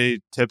you have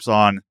any tips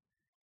on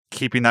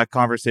keeping that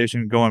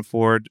conversation going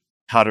forward?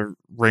 How to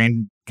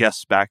rein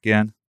guests back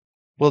in?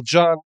 Well,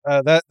 John,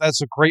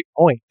 that's a great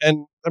point.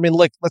 And I mean,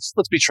 let's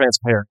be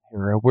transparent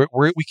here.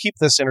 We keep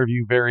this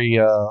interview very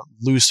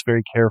loose,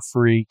 very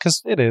carefree,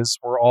 because it is.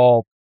 We're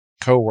all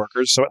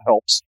coworkers, so it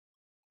helps.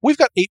 We've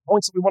got 8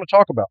 points that we want to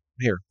talk about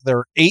here. There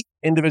are 8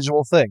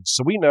 individual things.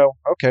 So we know,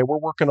 okay, we're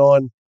working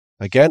on,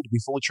 again, to be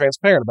fully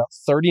transparent, about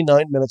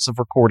 39 minutes of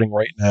recording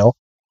right now.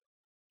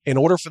 In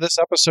order for this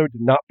episode to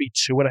not be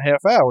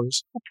 2.5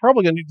 hours, we're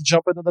probably going to need to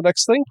jump into the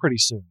next thing pretty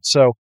soon.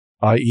 So,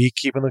 i.e.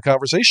 keeping the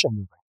conversation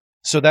moving.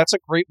 So that's a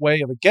great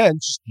way of, again,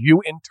 just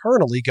you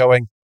internally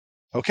going,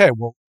 okay,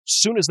 well, as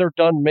soon as they're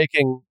done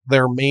making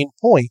their main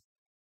point,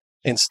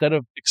 instead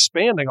of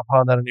expanding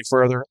upon that any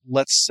further,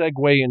 let's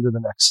segue into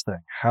the next thing.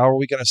 How are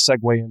we going to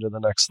segue into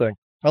the next thing?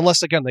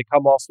 Unless, again, they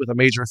come off with a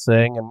major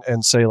thing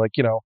and say, like,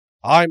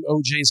 I'm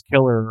OJ's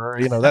killer, or,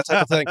 that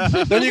type of thing.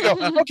 Then you go,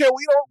 okay,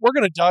 well, we're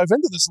going to dive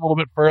into this a little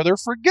bit further.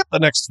 Forget the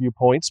next few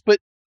points. But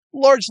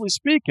largely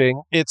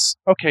speaking, it's,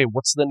 okay,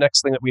 what's the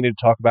next thing that we need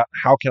to talk about?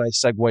 How can I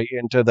segue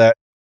into that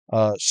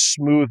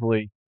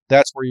smoothly?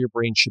 That's where your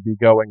brain should be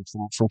going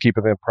from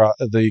keeping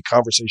the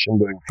conversation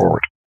moving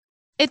forward.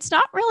 It's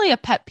not really a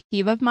pet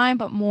peeve of mine,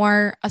 but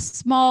more a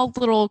small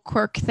little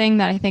quirk thing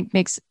that I think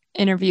makes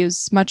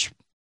interviews much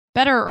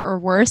better or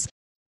worse,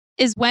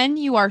 is when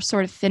you are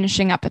sort of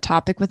finishing up a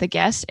topic with a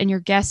guest and your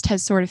guest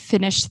has sort of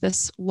finished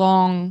this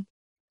long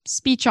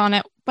speech on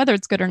it, whether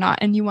it's good or not,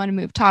 and you want to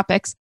move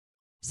topics.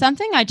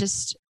 Something I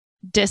just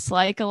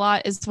dislike a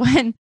lot is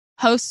when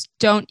hosts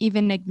don't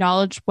even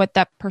acknowledge what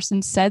that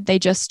person said. They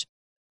just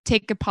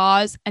take a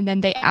pause and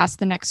then they ask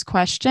the next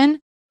question.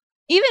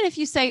 Even if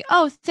you say,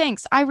 oh,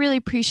 thanks, I really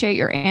appreciate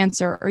your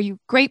answer, or you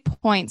great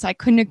points, I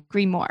couldn't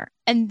agree more,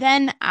 and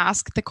then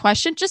ask the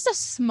question, just a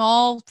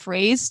small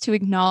phrase to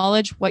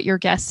acknowledge what your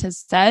guest has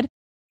said,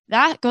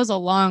 that goes a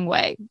long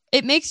way.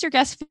 It makes your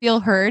guest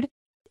feel heard.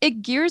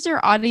 It gears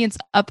your audience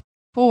up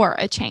for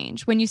a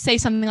change. When you say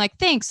something like,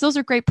 thanks, those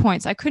are great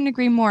points, I couldn't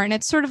agree more, and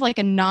it's sort of like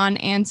a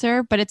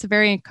non-answer, but it's a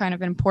very kind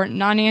of important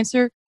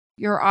non-answer,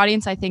 your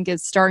audience, I think,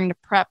 is starting to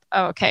prep,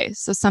 oh, okay,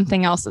 so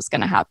something else is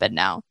going to happen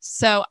now.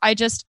 So I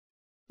just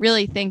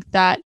really think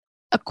that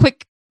a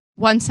quick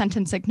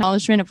one-sentence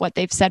acknowledgement of what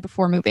they've said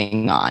before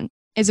moving on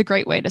is a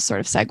great way to sort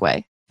of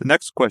segue. The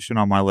next question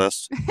on my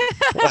list.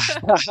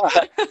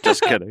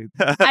 Just kidding.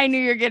 I knew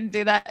you were going to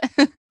do that.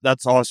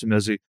 That's awesome,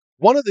 Izzy.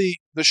 One of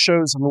the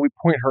shows, we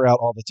point her out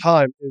all the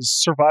time, is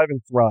Survive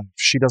and Thrive.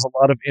 She does a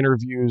lot of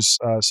interviews.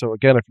 So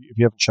again, if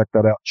you haven't checked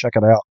that out, check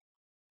it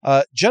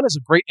out. Jen is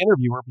a great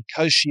interviewer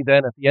because she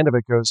then at the end of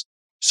it goes,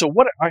 so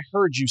what I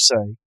heard you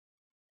say,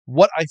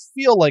 what I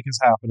feel like is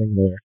happening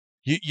there.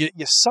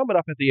 You sum it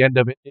up at the end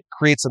of it. It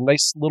creates a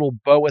nice little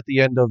bow at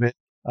the end of it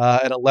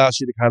and allows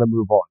you to kind of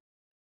move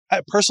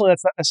on. Personally,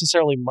 that's not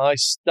necessarily my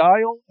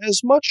style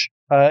as much.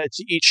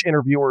 Each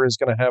interviewer is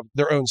going to have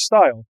their own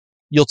style.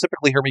 You'll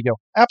typically hear me go,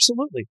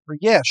 absolutely, or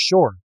yeah,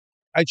 sure.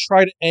 I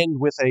try to end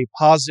with a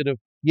positive,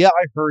 yeah,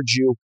 I heard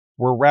you.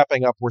 We're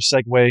wrapping up. We're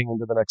segueing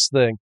into the next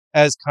thing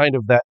as kind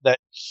of that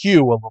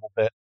cue a little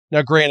bit.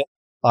 Now, granted,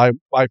 I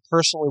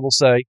personally will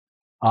say,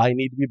 I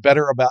need to be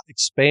better about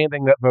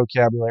expanding that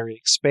vocabulary,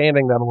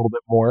 expanding that a little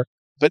bit more.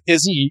 But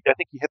Izzy, I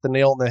think you hit the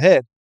nail on the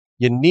head.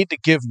 You need to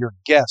give your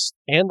guest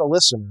and the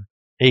listener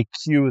a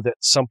cue that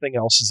something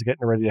else is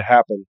getting ready to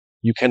happen.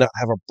 You cannot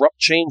have abrupt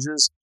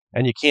changes,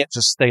 and you can't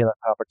just stay on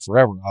that topic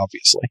forever,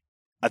 obviously.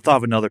 I thought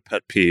of another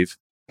pet peeve.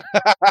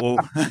 Well,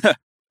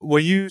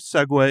 when you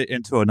segue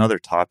into another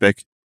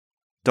topic,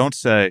 don't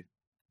say,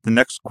 the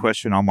next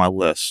question on my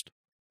list.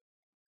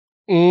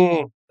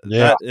 Yeah.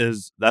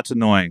 That's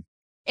annoying.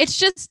 It's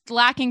just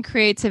lacking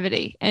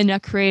creativity in a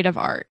creative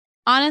art.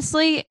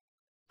 Honestly,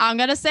 I'm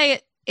going to say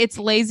it's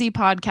lazy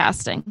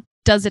podcasting.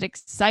 Does it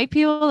excite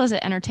people? Does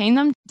it entertain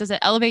them? Does it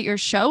elevate your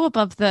show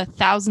above the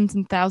thousands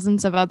and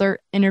thousands of other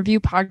interview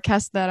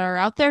podcasts that are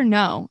out there?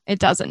 No, it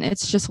doesn't.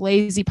 It's just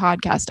lazy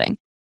podcasting.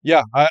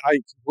 Yeah, I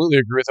completely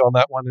agree with you on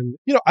that one. And,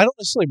 I don't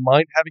necessarily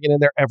mind having it in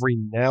there every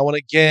now and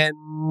again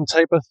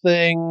type of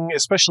thing,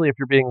 especially if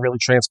you're being really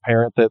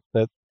transparent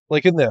that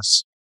like in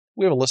this,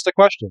 we have a list of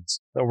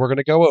questions that we're going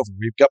to go over.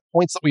 We've got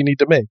points that we need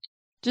to make.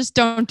 Just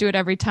don't do it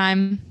every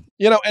time.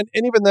 And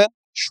even then,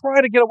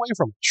 try to get away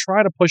from it.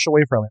 Try to push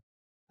away from it.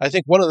 I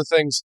think one of the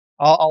things,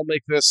 I'll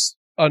make this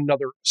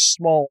another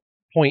small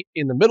point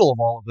in the middle of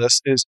all of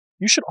this, is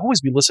you should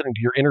always be listening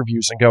to your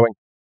interviews and going,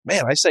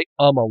 man, I say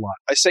a lot.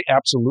 I say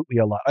absolutely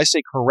a lot. I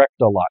say correct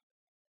a lot.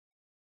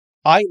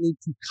 I need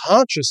to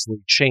consciously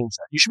change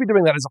that. You should be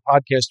doing that as a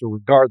podcaster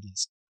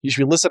regardless. You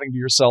should be listening to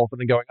yourself and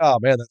then going, oh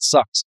man, that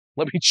sucks.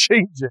 Let me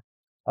change it.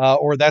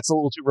 Or that's a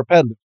little too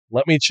repetitive.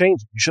 Let me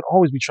change it. You should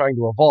always be trying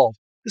to evolve.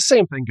 The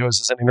same thing goes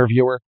as an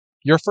interviewer.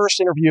 Your first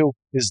interview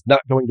is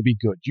not going to be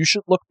good. You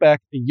should look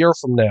back a year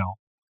from now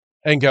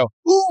and go,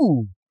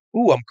 ooh,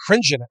 I'm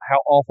cringing at how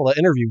awful that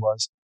interview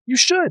was. You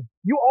should.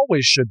 You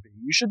always should be.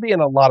 You should be in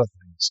a lot of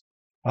things.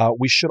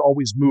 We should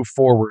always move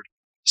forward.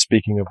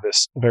 Speaking of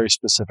this very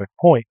specific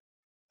point,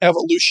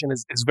 evolution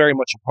is very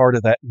much a part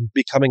of that. And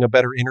becoming a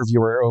better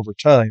interviewer over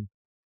time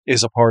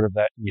is a part of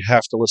that. You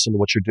have to listen to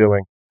what you're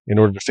doing in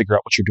order to figure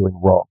out what you're doing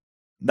wrong.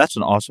 That's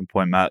an awesome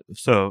point, Matt.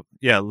 So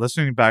yeah,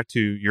 listening back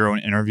to your own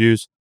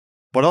interviews,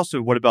 but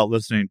also what about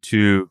listening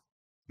to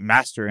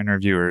master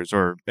interviewers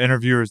or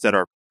interviewers that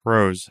are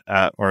pros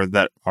at, or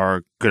that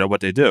are good at what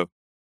they do?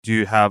 Do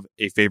you have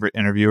a favorite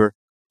interviewer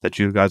that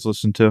you guys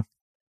listen to?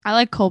 I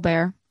like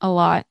Colbert a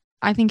lot.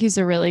 I think he's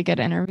a really good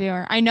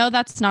interviewer. I know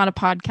that's not a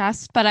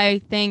podcast, but I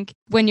think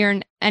when you're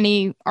in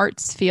any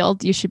arts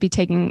field, you should be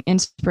taking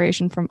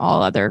inspiration from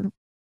all other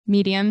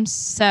mediums.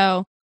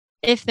 So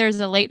if there's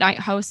a late night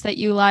host that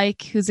you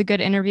like, who's a good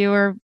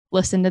interviewer,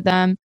 listen to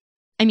them.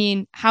 I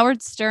mean,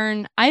 Howard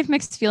Stern, I have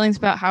mixed feelings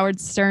about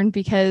Howard Stern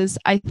because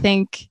I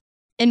think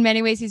in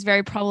many ways he's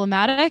very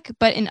problematic,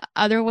 but in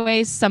other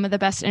ways, some of the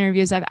best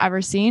interviews I've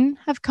ever seen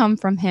have come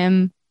from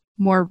him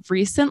more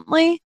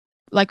recently.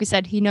 Like we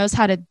said, he knows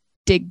how to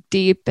dig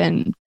deep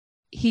and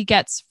he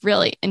gets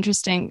really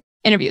interesting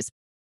interviews.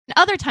 And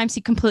other times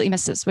he completely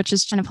misses, which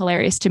is kind of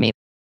hilarious to me.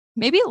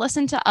 Maybe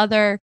listen to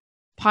other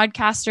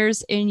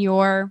podcasters in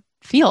your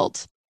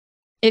field.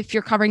 If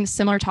you're covering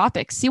similar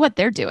topics, see what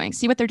they're doing,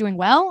 see what they're doing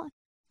well,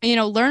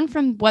 learn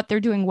from what they're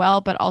doing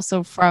well, but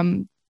also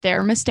from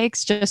their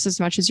mistakes just as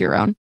much as your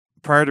own.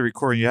 Prior to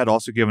recording, you had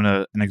also given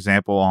an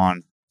example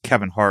on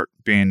Kevin Hart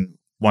being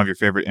one of your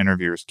favorite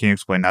interviewers. Can you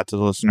explain that to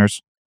the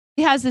listeners?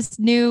 He has this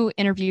new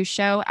interview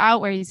show out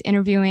where he's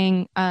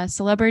interviewing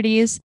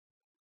celebrities,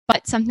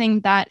 but something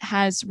that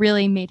has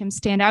really made him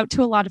stand out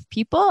to a lot of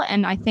people.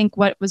 And I think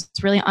what was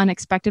really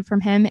unexpected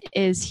from him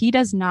is he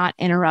does not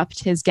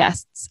interrupt his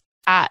guests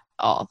at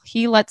all.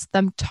 He lets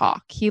them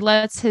talk. He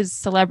lets his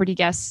celebrity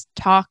guests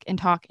talk and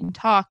talk and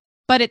talk,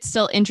 but it's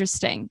still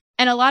interesting.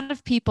 And a lot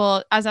of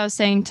people, as I was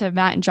saying to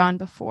Matt and John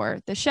before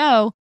the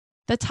show,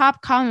 the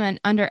top comment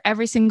under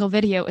every single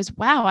video is,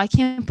 wow, I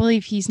can't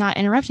believe he's not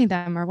interrupting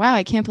them, or wow,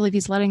 I can't believe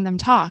he's letting them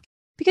talk.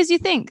 Because you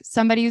think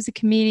somebody who's a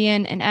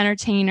comedian, an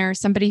entertainer,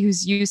 somebody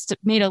who's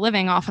made a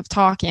living off of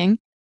talking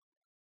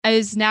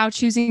is now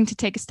choosing to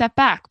take a step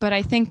back. But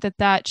I think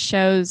that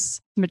shows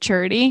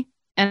maturity.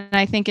 And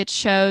I think it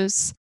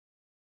shows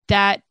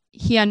that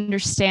he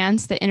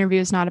understands the interview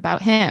is not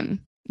about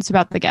him. It's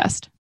about the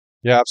guest.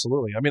 Yeah,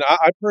 absolutely. I mean,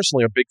 I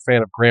personally am a big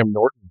fan of Graham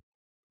Norton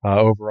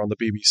over on the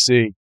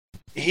BBC.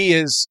 He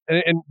is,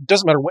 and it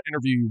doesn't matter what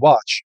interview you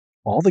watch,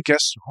 all the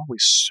guests are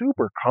always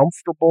super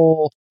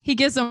comfortable. He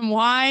gives them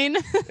wine.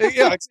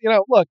 Yeah,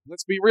 look,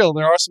 let's be real.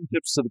 There are some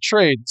tips to the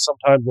trade.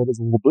 Sometimes that is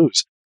a little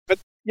booze. But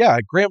yeah,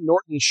 Graham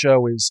Norton's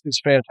show is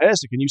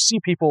fantastic. And you see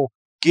people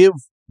give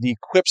the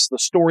quips, the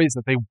stories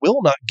that they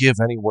will not give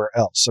anywhere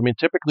else. I mean,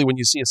 typically when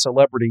you see a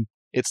celebrity,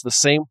 it's the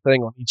same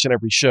thing on each and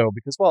every show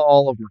because, well,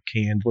 all of them are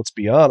canned, let's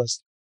be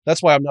honest.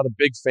 That's why I'm not a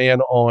big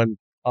fan on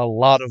a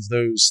lot of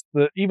those,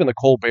 even the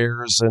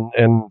Colberts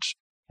and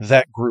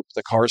that group,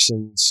 the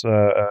Carsons.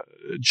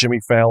 Jimmy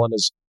Fallon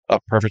is a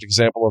perfect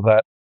example of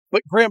that.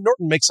 But Graham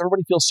Norton makes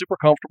everybody feel super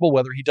comfortable,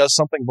 whether he does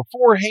something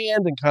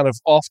beforehand and kind of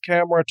off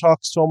camera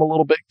talks to them a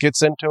little bit,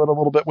 gets into it a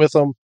little bit with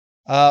them.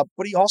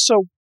 But he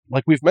also,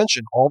 like we've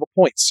mentioned, all the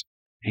points.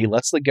 He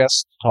lets the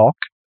guests talk.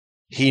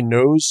 He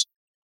knows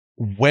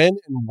when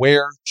and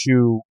where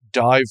to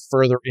dive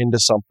further into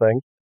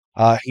something.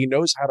 He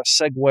knows how to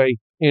segue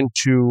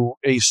into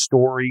a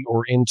story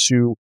or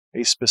into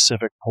a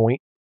specific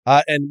point.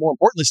 And more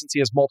importantly, since he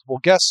has multiple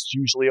guests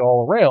usually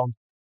all around,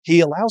 he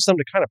allows them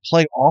to kind of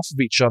play off of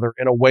each other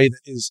in a way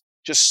that is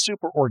just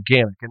super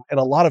organic. And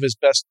a lot of his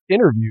best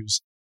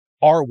interviews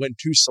are when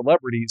two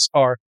celebrities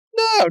are,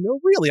 no,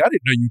 really, I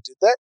didn't know you did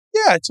that.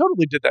 Yeah, I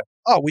totally did that.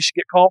 Oh, we should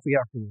get coffee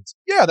afterwards.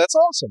 Yeah, that's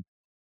awesome.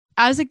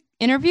 As an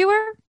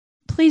interviewer,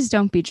 please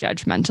don't be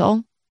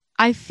judgmental.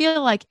 I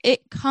feel like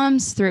it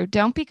comes through.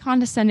 Don't be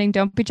condescending.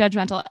 Don't be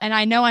judgmental. And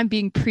I know I'm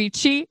being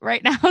preachy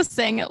right now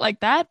saying it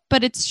like that,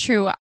 but it's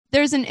true.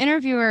 There's an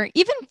interviewer,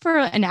 even for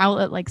an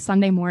outlet like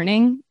Sunday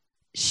Morning,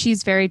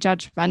 she's very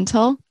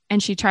judgmental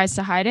and she tries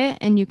to hide it.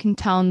 And you can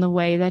tell in the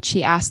way that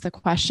she asks the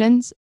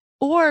questions.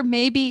 Or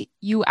maybe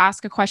you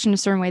ask a question a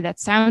certain way that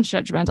sounds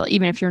judgmental,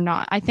 even if you're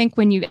not. I think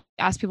when you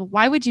ask people,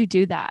 why would you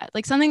do that?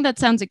 Like something that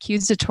sounds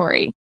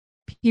accusatory,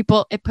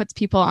 it puts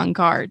people on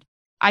guard.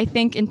 I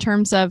think in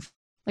terms of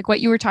like what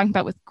you were talking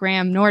about with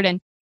Graham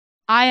Norton,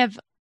 I have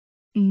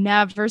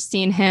never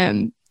seen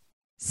him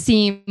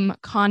seem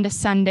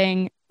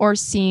condescending or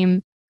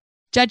seem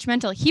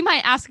judgmental. He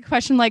might ask a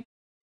question like,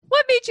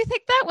 what made you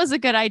think that was a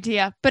good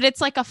idea? But it's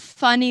like a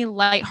funny,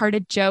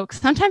 lighthearted joke.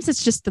 Sometimes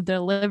it's just the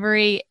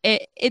delivery.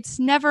 It's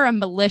never a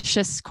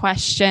malicious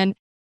question,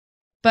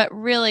 but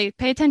really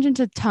pay attention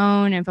to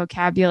tone and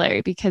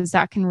vocabulary because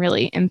that can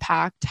really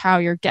impact how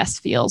your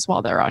guest feels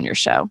while they're on your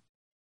show.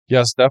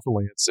 Yes,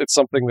 definitely. It's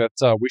something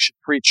that we should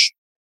preach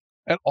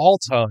at all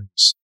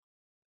times.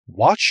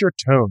 Watch your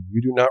tone.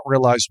 You do not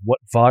realize what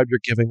vibe you're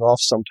giving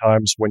off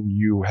sometimes when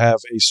you have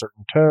a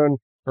certain tone,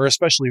 or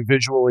especially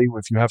visually,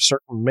 if you have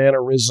certain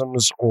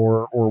mannerisms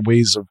or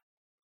ways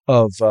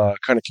of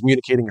kind of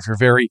communicating. If you're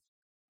very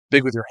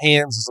big with your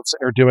hands, as I'm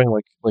sitting here doing,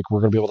 like we're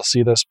going to be able to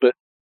see this. But,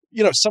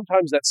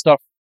 sometimes that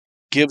stuff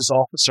gives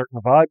off a certain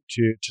vibe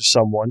to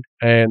someone,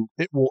 and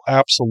it will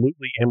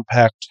absolutely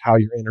impact how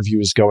your interview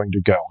is going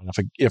to go.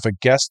 And if a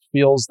guest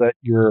feels that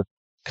you're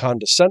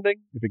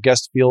condescending, if a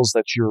guest feels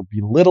that you're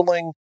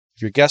belittling,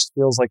 if your guest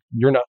feels like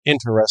you're not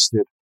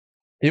interested,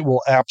 it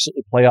will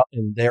absolutely play out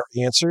in their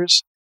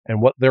answers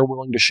and what they're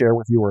willing to share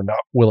with you or not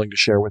willing to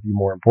share with you,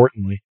 more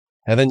importantly.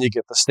 And then you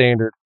get the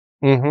standard,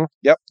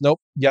 yep, nope,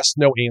 yes,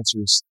 no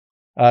answers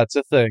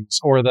to things.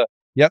 Or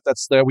yep,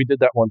 we did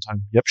that one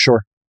time. Yep,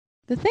 sure.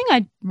 The thing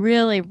I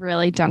really,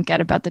 really don't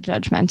get about the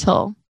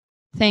judgmental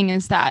thing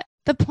is that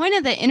the point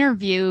of the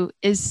interview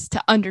is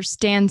to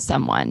understand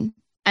someone.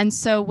 And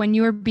so when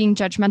you are being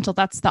judgmental,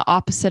 that's the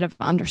opposite of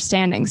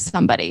understanding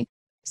somebody.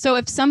 So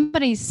if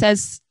somebody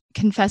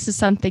confesses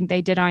something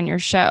they did on your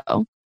show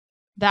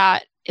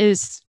that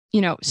is,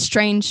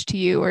 strange to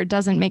you or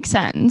doesn't make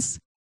sense,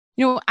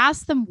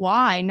 ask them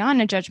why, not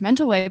in a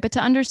judgmental way, but to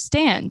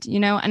understand,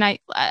 and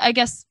I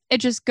guess it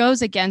just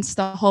goes against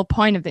the whole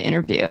point of the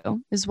interview,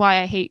 is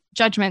why I hate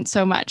judgment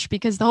so much,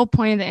 because the whole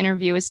point of the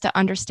interview is to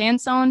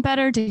understand someone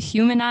better, to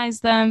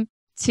humanize them,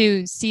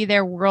 to see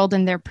their world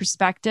and their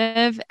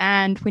perspective.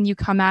 And when you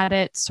come at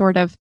it sort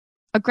of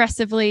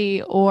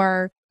aggressively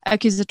or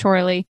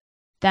accusatorily,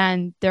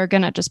 then they're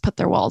going to just put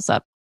their walls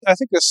up. I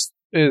think this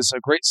is a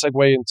great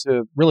segue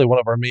into really one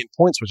of our main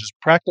points, which is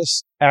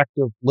practice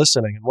active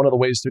listening. And one of the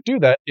ways to do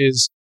that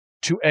is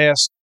to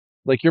ask,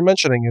 like you're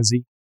mentioning,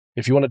 Izzy,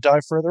 if you want to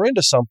dive further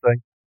into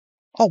something,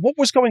 what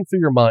was going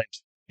through your mind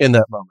in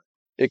that moment?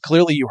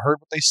 Clearly you heard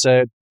what they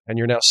said, and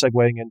you're now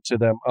segueing into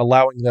them,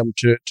 allowing them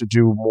to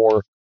do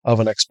more of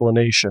an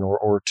explanation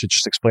or to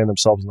just explain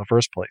themselves in the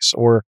first place.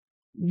 Or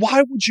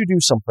why would you do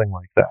something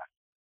like that?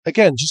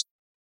 Again, just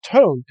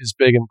tone is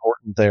big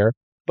important there,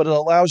 but it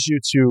allows you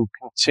to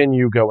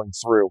continue going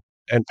through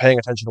and paying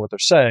attention to what they're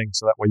saying,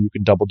 so that way you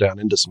can double down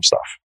into some stuff.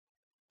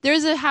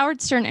 There's a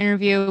Howard Stern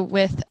interview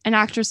with an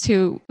actress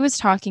who was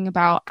talking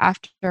about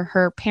after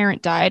her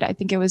parent died. I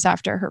think it was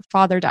after her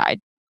father died.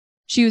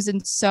 She was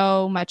in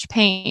so much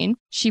pain,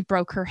 she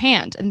broke her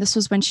hand. And this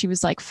was when she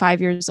was like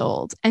 5 years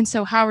old. And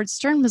so Howard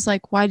Stern was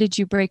like, why did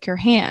you break your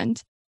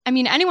hand? I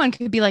mean, anyone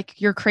could be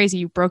like, you're crazy.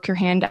 You broke your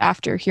hand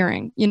after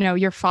hearing,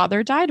 your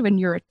father died when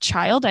you're a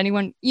child.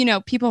 Anyone,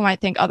 people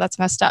might think, oh, that's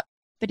messed up.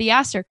 But he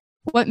asked her,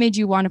 what made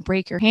you want to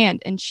break your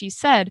hand? And she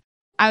said,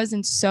 I was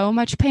in so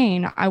much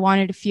pain. I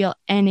wanted to feel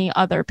any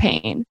other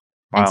pain.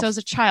 Wow. And so as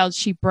a child,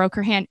 she broke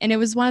her hand. And it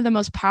was one of the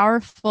most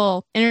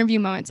powerful interview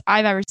moments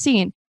I've ever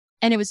seen.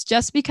 And it was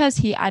just because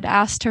he had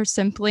asked her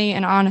simply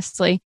and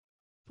honestly,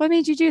 what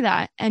made you do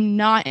that? And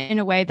not in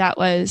a way that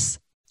was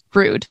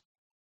rude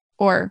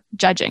or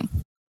judging.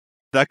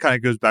 That kind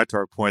of goes back to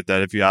our point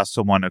that if you ask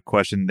someone a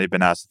question they've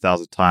been asked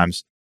 1,000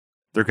 times,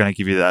 they're going to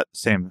give you that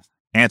same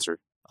answer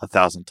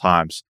 1,000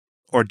 times.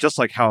 Or just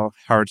like how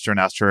Howard Stern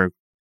asked her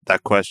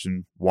that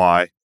question,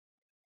 why?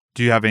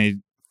 Do you have any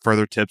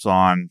further tips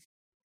on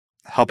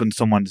helping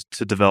someone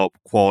to develop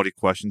quality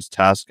questions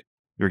to ask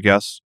your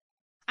guests?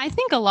 I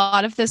think a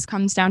lot of this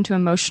comes down to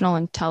emotional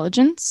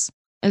intelligence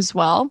as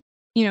well.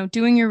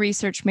 Doing your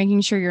research,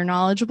 making sure you're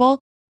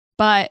knowledgeable,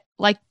 but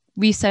like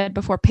we said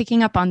before,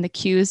 picking up on the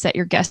cues that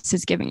your guest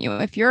is giving you.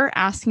 If you're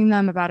asking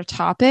them about a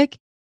topic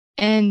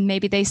and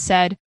maybe they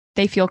said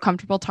they feel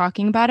comfortable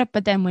talking about it,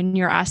 but then when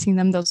you're asking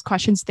them those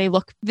questions, they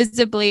look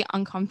visibly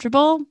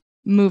uncomfortable,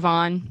 move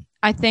on.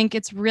 I think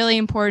it's really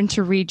important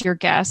to read your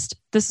guest.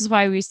 This is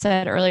why we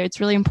said earlier, it's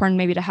really important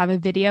maybe to have a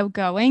video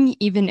going,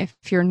 even if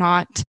you're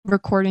not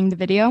recording the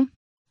video.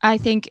 I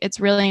think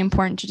it's really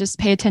important to just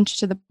pay attention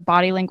to the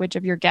body language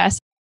of your guest.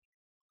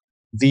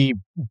 The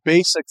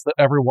basics that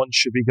everyone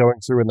should be going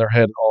through in their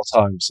head at all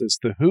times is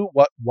the who,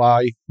 what,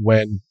 why,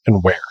 when,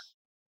 and where.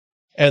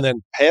 And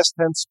then past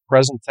tense,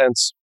 present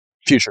tense,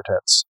 future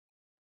tense.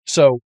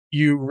 So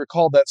you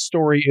recall that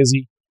story,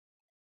 Izzy.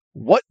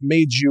 What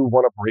made you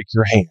want to break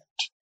your hand?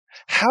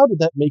 How did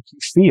that make you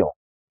feel?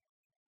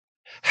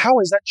 How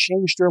has that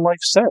changed your life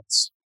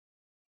since?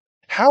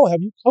 How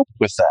have you coped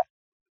with that?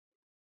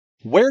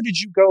 Where did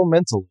you go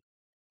mentally?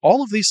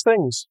 All of these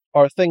things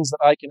are things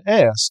that I can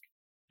ask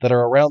that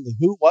are around the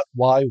who, what,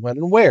 why, when,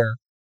 and where,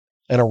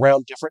 and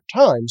around different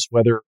times,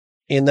 whether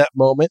in that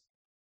moment,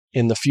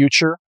 in the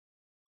future,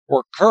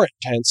 or current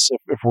tense,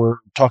 if we're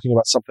talking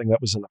about something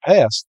that was in the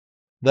past,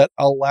 that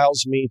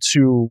allows me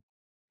to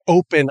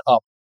open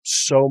up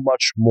so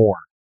much more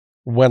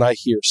when I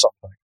hear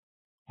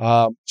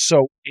something.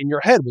 So in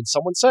your head, when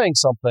someone's saying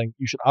something,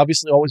 you should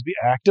obviously always be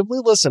actively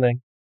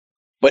listening,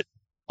 but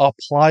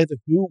apply the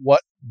who,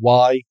 what,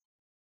 why,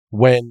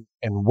 when,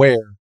 and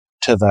where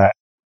to that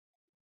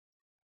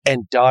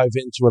and dive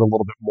into it a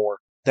little bit more.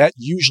 That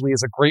usually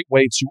is a great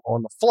way to,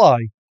 on the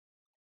fly,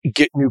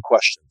 get new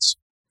questions.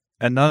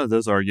 And none of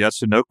those are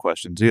yes or no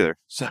questions either.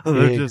 So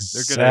they're going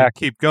to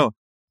keep going.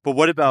 But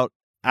what about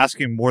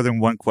asking more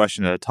than one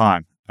question at a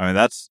time? I mean,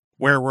 that's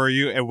where were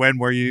you and when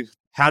were you?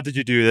 How did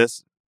you do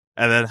this?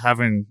 And then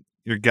having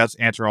your guests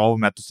answer all of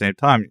them at the same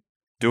time.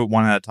 Do it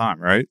one at a time,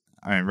 right?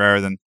 I mean,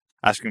 rather than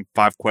asking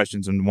 5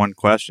 questions in one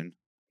question.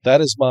 That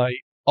is my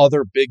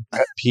other big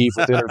pet peeve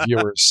with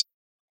interviewers.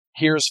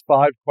 Here's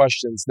 5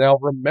 questions. Now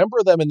remember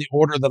them in the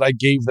order that I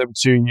gave them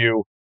to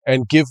you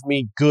and give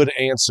me good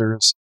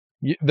answers.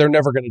 They're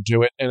never going to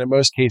do it. And in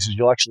most cases,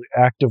 you'll actually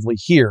actively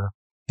hear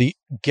the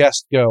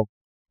guest go,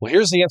 well,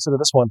 here's the answer to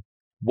this one.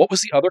 What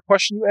was the other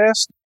question you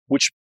asked?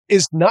 Which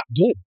is not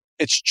good.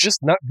 It's just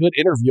not good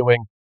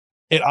interviewing.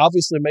 It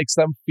obviously makes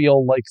them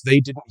feel like they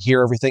didn't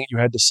hear everything you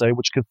had to say,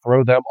 which could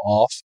throw them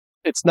off.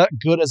 It's not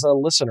good as a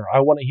listener. I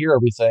want to hear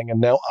everything. And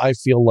now I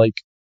feel like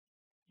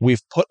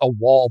we've put a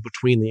wall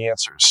between the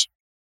answers.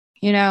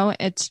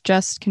 It's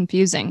just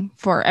confusing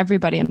for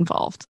everybody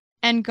involved.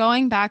 And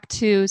going back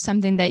to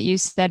something that you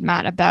said,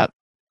 Matt, about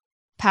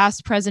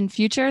past, present,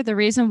 future, the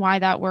reason why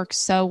that works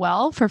so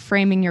well for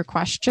framing your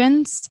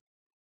questions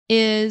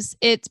is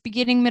it's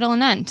beginning, middle,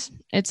 and end.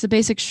 It's the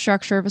basic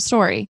structure of a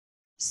story.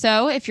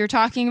 So if you're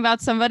talking about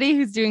somebody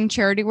who's doing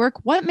charity work,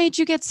 what made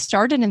you get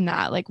started in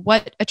that? Like,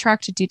 what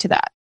attracted you to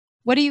that?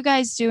 What are you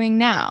guys doing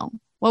now?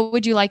 What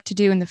would you like to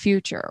do in the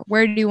future?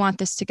 Where do you want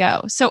this to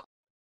go? So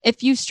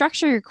if you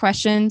structure your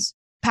questions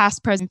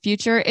past, present,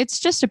 future, it's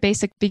just a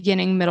basic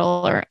beginning,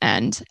 middle, or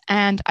end.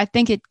 And I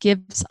think it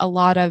gives a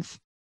lot of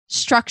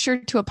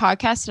structure to a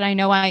podcast. And I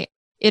know I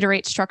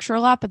iterate structure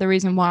a lot, but the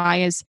reason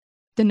why is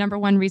the number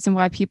one reason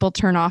why people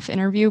turn off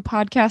interview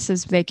podcasts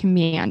is they can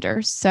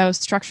meander. So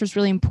structure is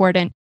really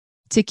important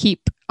to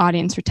keep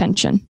audience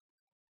retention.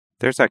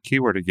 There's that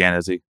keyword again,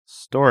 Izzy.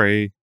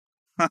 Story.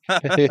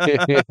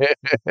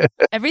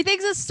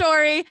 Everything's a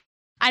story.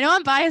 I know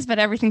I'm biased, but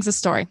everything's a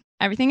story.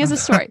 Everything is a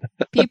story.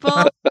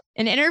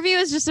 An interview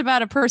is just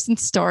about a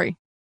person's story.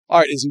 All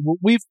right, Izzy,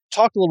 we've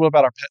talked a little bit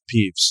about our pet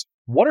peeves.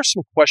 What are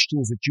some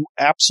questions that you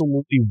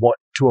absolutely want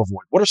to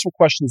avoid? What are some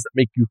questions that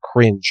make you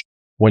cringe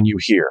when you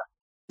hear?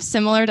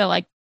 Similar to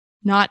like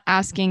not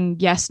asking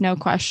yes, no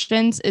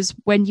questions is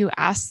when you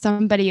ask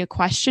somebody a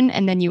question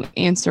and then you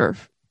answer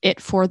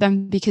it for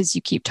them because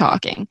you keep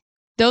talking.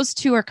 Those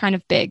two are kind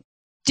of big.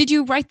 Did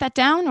you write that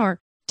down or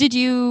did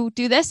you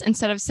do this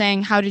instead of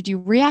saying, how did you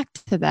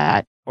react to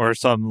that? Or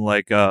something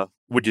like,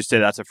 would you say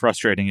that's a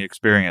frustrating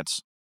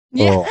experience?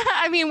 Yeah,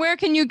 I mean, where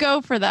can you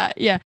go for that?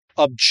 Yeah.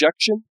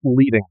 Objection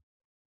leading.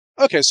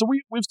 Okay, so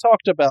we've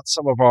talked about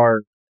some of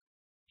our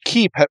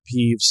key pet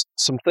peeves,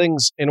 some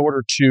things in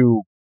order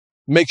to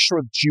make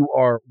sure that you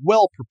are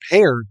well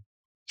prepared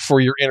for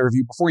your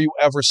interview before you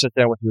ever sit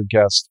down with your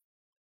guest.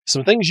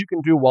 Some things you can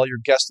do while your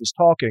guest is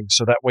talking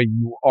so that way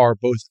you are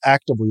both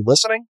actively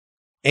listening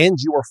and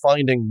you are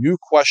finding new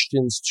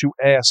questions to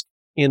ask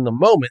in the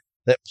moment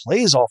that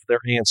plays off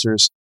their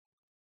answers.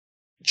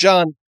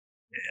 John,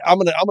 I'm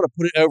gonna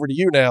put it over to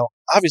you now.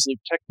 Obviously,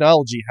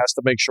 technology has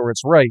to make sure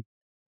it's right.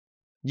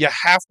 You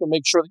have to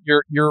make sure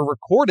that you're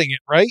recording it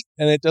right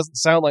and it doesn't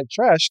sound like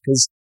trash,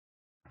 because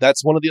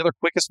that's one of the other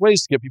quickest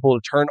ways to get people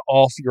to turn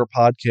off your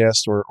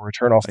podcast or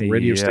turn off the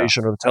radio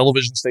station or the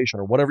television station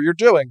or whatever you're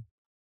doing.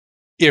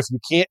 If you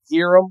can't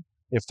hear them,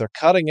 if they're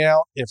cutting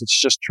out, if it's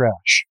just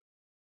trash.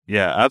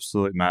 Yeah,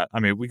 absolutely, Matt.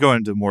 I mean, we go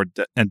into more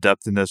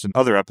in-depth in this in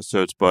other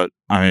episodes, but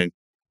I mean,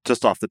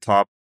 just off the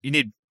top, you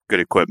need good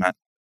equipment.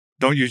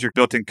 Don't use your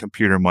built-in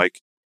computer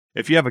mic.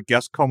 If you have a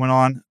guest coming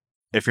on,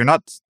 if you're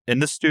not in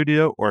the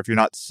studio or if you're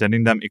not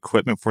sending them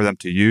equipment for them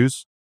to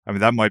use, I mean,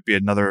 that might be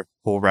another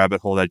whole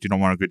rabbit hole that you don't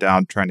want to go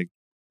down trying to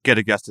get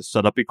a guest to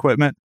set up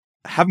equipment.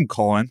 Have them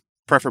call in,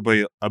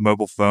 preferably a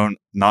mobile phone,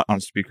 not on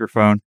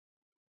speakerphone,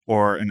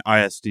 or an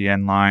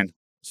ISDN line,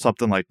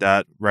 something like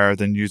that, rather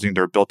than using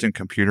their built-in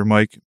computer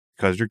mic,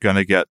 because you're going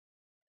to get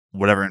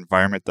whatever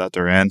environment that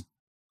they're in.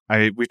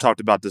 We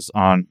talked about this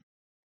on,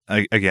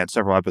 again,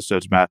 several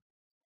episodes, Matt.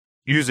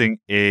 Using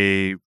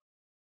a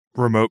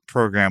remote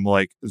program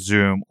like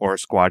Zoom or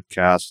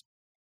Squadcast,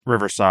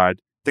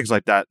 Riverside, things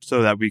like that,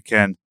 so that we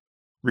can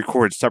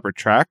record separate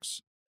tracks.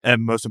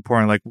 And most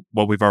important, like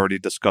what we've already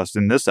discussed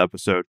in this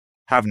episode,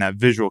 having that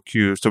visual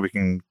cue so we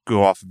can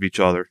go off of each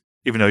other,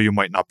 even though you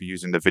might not be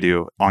using the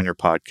video on your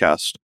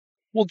podcast.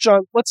 Well,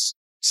 John, let's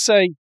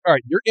say, all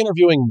right, you're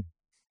interviewing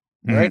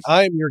me, right?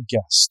 I'm your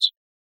guest.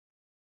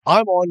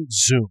 I'm on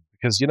Zoom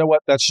because you know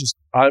what? That's just,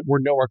 we're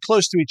nowhere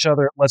close to each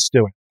other. Let's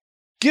do it.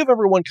 Give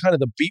everyone kind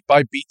of the beat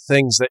by beat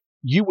things that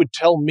you would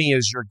tell me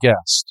as your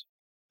guest.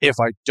 If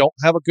I don't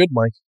have a good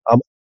mic,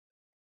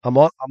 I'm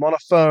on a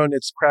phone.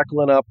 It's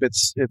crackling up.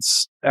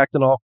 It's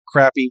acting all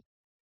crappy.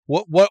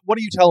 What are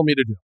you telling me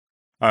to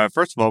do?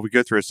 First of all, we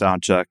go through a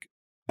sound check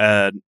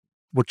and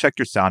we'll check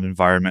your sound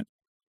environment.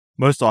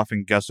 Most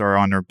often, guests are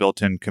on their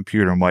built-in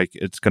computer mic.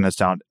 It's going to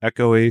sound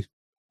echoey.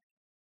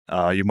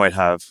 You might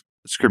have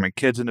screaming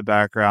kids in the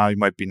background. You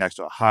might be next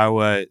to a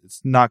highway.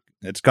 It's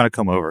going to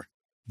come over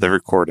the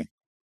recording.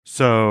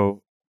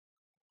 So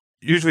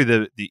usually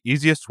the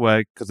easiest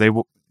way, because they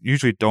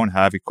usually don't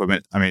have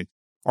equipment. I mean,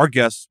 our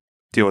guests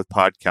deal with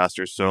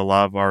podcasters, so a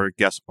lot of our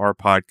guests are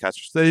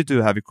podcasters. They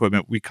do have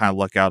equipment. We kind of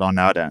luck out on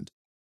that end.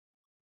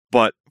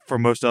 But for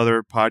most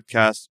other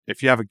podcasts,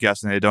 if you have a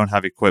guest and they don't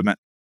have equipment,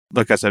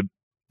 like I said,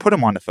 put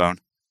them on the phone.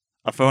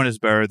 A phone is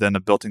better than a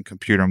built-in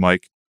computer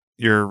mic.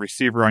 Your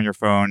receiver on your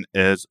phone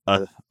is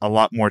a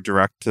lot more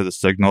direct to the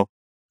signal.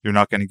 You're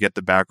not going to get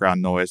the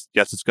background noise.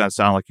 Yes, it's going to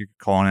sound like you're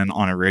calling in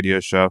on a radio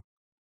show,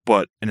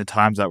 but in the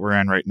times that we're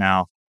in right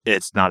now,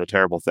 it's not a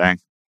terrible thing.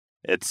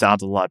 It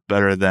sounds a lot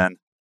better than,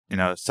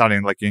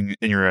 sounding like in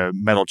your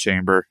metal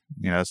chamber,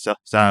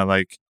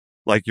 sounding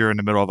like you're in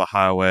the middle of a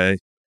highway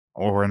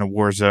or in a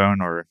war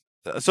zone.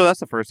 So that's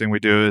the first thing we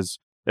do is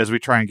we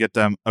try and get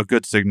them a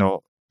good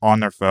signal on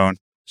their phone.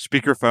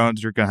 Speaker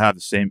phones, you're going to have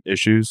the same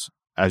issues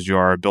as you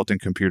are a built-in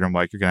computer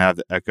mic. You're going to have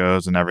the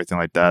echoes and everything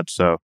like that.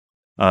 So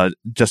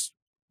just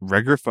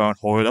regular phone,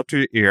 hold it up to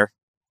your ear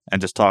and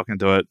just talk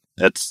into it.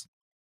 It's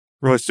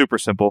really super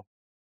simple.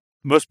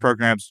 Most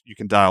programs you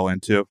can dial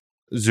into.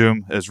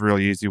 Zoom is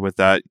really easy with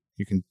that.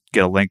 You can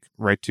get a link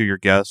right to your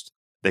guest.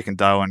 They can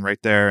dial in right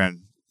there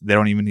and they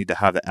don't even need to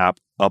have the app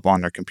up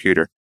on their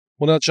computer.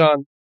 Well, now,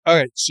 John, all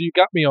right, so you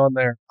got me on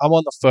there. I'm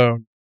on the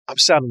phone. I'm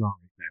sounding all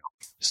right now.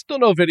 Still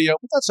no video,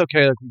 but that's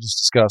okay, like we just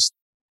discussed.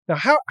 Now,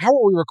 how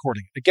are we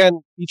recording?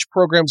 Again, each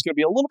program is going to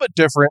be a little bit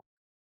different,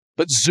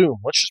 but Zoom.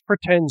 Let's just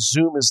pretend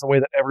Zoom is the way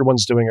that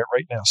everyone's doing it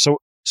right now. So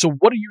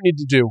what do you need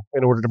to do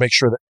in order to make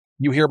sure that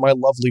you hear my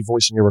lovely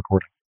voice in your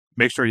recording?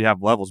 Make sure you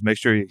have levels. Make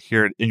sure you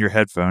hear it in your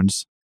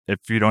headphones.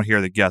 If you don't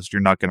hear the guest,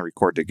 you're not going to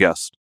record the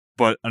guest.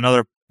 But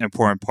another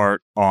important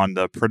part on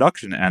the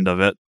production end of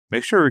it,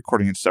 make sure you're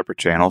recording in separate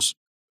channels.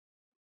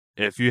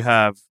 If you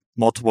have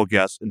multiple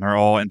guests and they're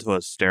all into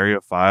a stereo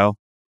file,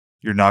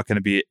 you're not going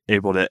to be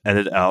able to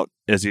edit out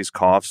Izzy's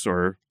coughs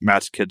or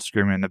Matt's kids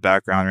screaming in the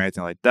background or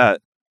anything like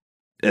that.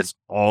 It's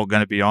all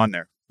going to be on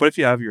there. But if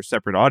you have your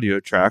separate audio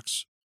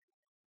tracks,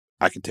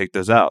 I can take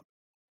those out.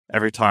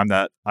 Every time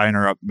that I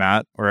interrupt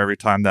Matt or every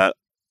time that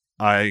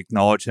I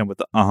acknowledge him with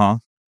the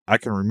I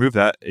can remove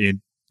that and you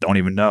don't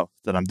even know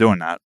that I'm doing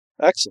that.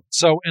 Excellent.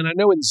 So, and I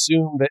know in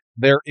Zoom that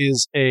there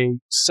is a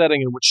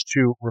setting in which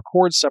to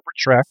record separate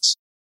tracks,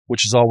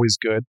 which is always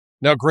good.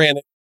 Now,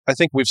 granted, I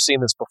think we've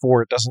seen this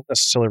before. It doesn't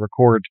necessarily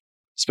record,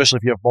 especially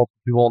if you have multiple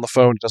people on the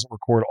phone, it doesn't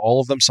record all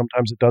of them.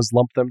 Sometimes it does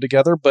lump them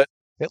together, but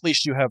at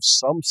least you have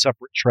some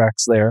separate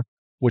tracks there,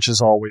 which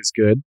is always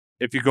good.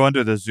 If you go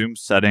into the Zoom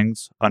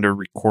settings under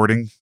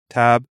recording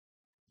tab,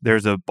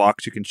 there's a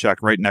box you can check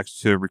right next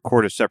to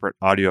record a separate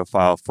audio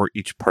file for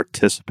each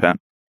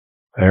participant.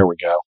 There we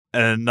go.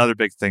 And another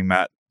big thing,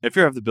 Matt, if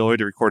you have the ability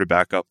to record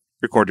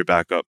your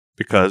backup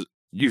because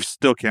you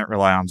still can't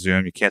rely on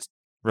Zoom. You can't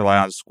rely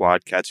on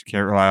Squad Cats. You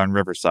can't rely on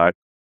Riverside.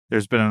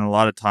 There's been a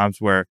lot of times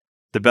where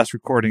the best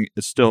recording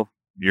is still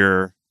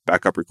your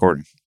backup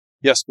recording.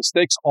 Yes,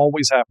 mistakes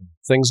always happen.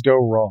 Things go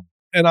wrong.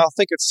 And I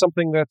think it's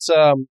something that's,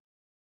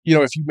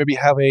 if you maybe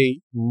have a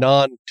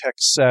non-tech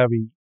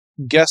savvy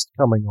guest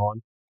coming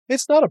on,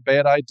 it's not a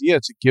bad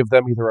idea to give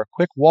them either a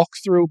quick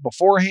walkthrough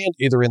beforehand,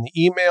 either in the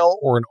email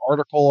or an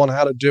article on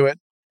how to do it,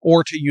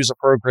 or to use a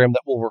program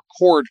that will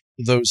record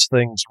those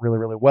things really,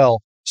 really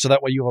well. So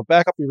that way you have a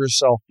backup of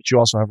yourself, but you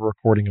also have a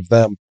recording of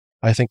them.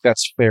 I think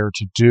that's fair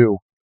to do.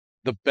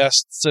 The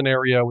best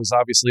scenario is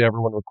obviously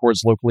everyone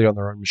records locally on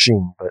their own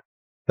machine, but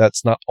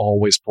that's not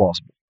always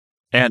plausible.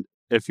 And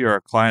if you're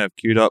a client of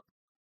Queued Up,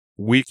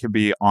 we can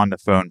be on the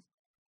phone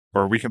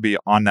or we can be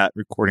on that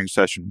recording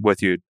session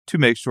with you to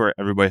make sure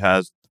everybody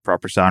has the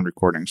proper sound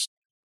recordings.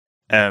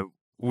 And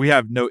we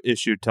have no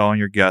issue telling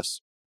your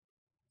guests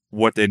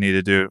what they need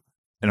to do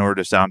in order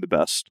to sound the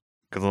best.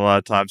 Because a lot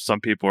of times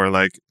some people are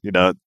like,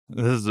 this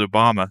is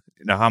Obama.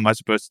 How am I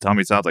supposed to tell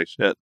me it sounds like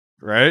shit?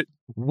 Right?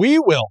 We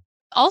will.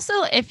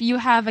 Also, if you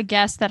have a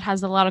guest that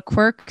has a lot of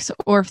quirks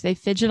or if they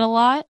fidget a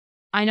lot,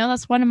 I know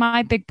that's one of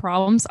my big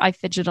problems. I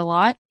fidget a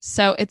lot.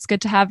 So it's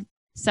good to have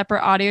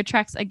separate audio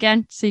tracks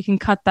again, so you can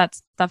cut that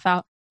stuff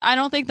out. I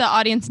don't think the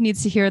audience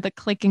needs to hear the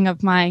clicking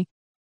of my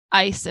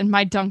ice and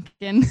my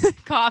Dunkin'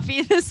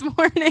 coffee this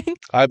morning.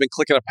 I've been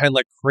clicking a pen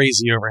like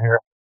crazy over here.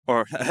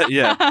 Or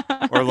yeah,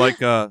 or like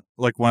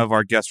one of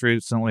our guests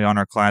recently on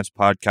our client's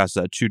podcast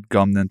that chewed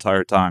gum the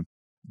entire time.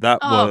 That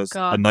was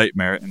a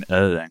nightmare in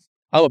editing.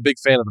 I'm a big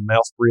fan of the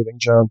mouth breathing,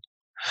 John.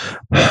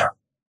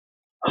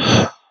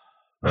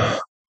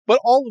 But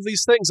all of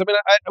these things, I mean,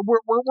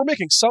 we're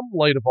making some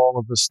light of all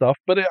of this stuff,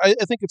 but I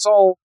think it's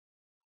all,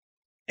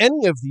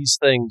 any of these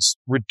things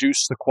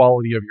reduce the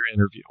quality of your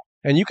interview.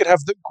 And you could have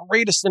the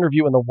greatest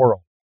interview in the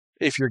world.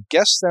 If your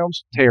guest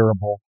sounds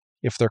terrible,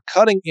 if they're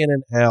cutting in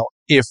and out,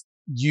 if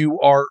you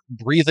are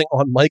breathing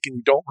on mic and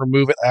you don't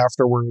remove it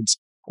afterwards,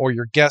 or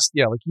your guest,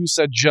 like you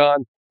said,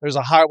 John, there's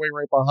a highway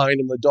right behind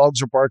him, the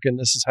dogs are barking,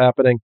 this is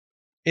happening.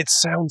 It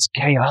sounds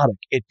chaotic.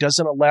 It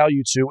doesn't allow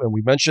you to, and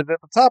we mentioned it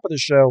at the top of the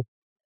show,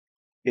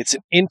 it's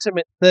an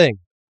intimate thing.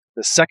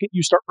 The second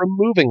you start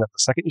removing that, the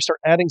second you start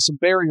adding some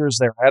barriers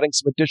there, adding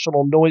some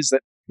additional noise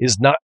that is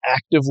not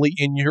actively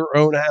in your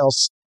own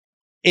house,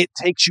 it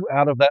takes you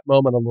out of that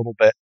moment a little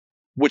bit,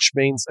 which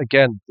means,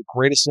 again, the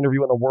greatest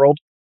interview in the world,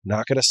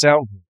 not going to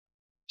sound good.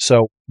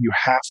 So you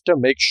have to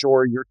make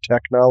sure your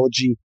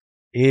technology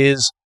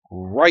is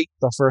right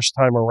the first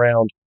time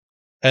around.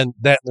 And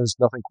then there's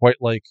nothing quite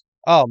like,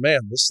 oh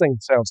man, this thing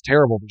sounds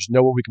terrible. There's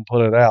no way we can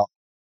put it out.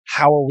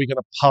 How are we going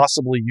to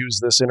possibly use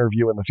this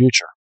interview in the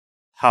future?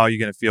 How are you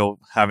going to feel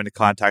having to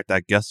contact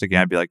that guest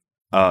again and be like,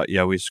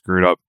 yeah, we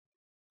screwed up.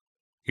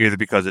 Either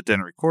because it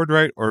didn't record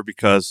right or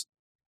because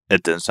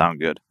it didn't sound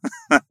good.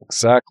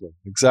 Exactly.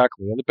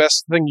 And the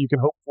best thing you can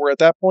hope for at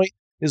that point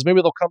is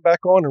maybe they'll come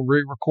back on and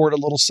re-record a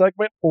little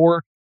segment,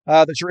 or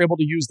that you're able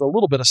to use the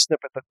little bit of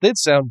snippet that did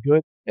sound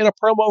good in a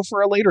promo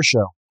for a later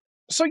show.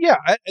 So yeah,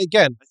 I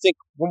think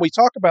when we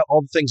talk about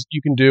all the things that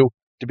you can do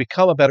to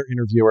become a better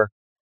interviewer,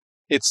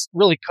 it's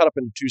really cut up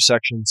into two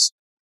sections.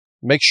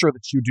 Make sure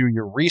that you do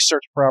your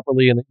research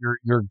properly and that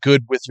you're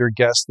good with your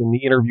guest and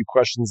the interview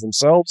questions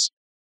themselves.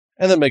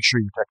 And then make sure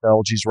your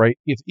technology is right.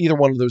 If either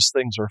one of those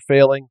things are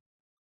failing,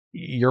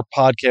 your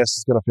podcast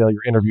is going to fail,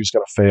 your interview is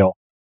going to fail.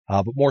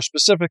 But more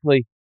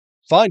specifically,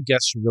 find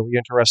guests you're really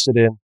interested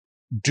in.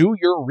 Do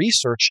your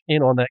research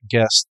in on that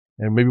guest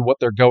and maybe what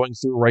they're going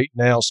through right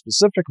now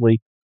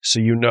specifically, so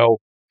you know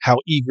how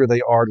eager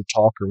they are to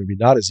talk or maybe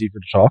not as eager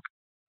to talk.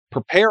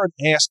 Prepare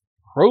and ask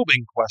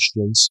probing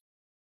questions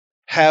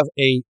have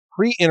a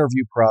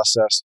pre-interview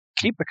process.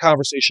 Keep the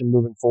conversation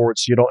moving forward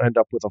so you don't end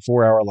up with a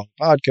 4-hour-long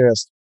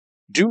podcast.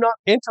 Do not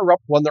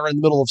interrupt when they're in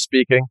the middle of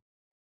speaking.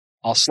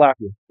 I'll slap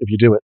you if you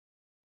do it.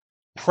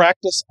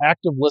 Practice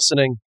active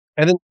listening,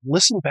 and then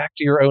listen back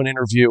to your own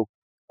interview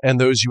and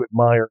those you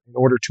admire in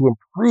order to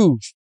improve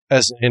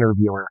as an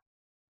interviewer.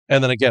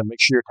 And then again, make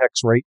sure your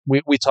tech's right.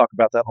 We talk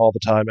about that all the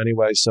time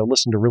anyway, so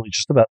listen to really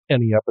just about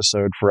any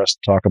episode for us to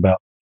talk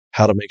about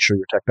how to make sure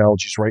your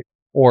technology's right.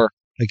 Or,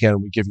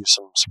 again, we give you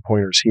some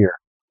pointers here.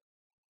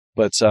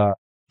 But,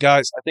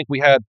 guys, I think we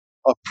had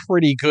a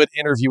pretty good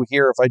interview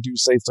here, if I do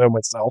say so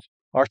myself.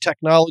 Our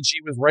technology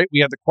was right. We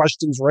had the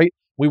questions right.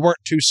 We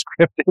weren't too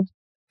scripted.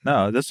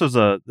 No, this was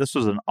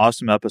an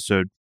awesome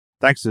episode.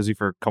 Thanks, Izzy,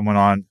 for coming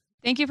on.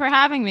 Thank you for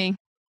having me.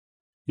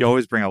 You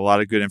always bring a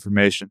lot of good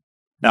information.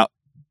 Now,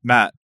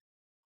 Matt,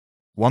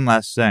 one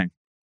last thing.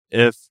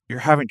 If you're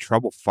having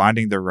trouble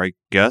finding the right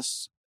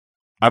guests,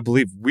 I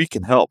believe we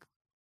can help.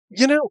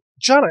 You know,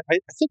 John, I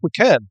think we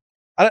can.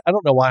 I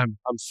don't know why I'm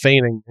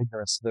feigning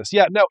ignorance to this.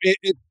 Yeah, no,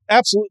 it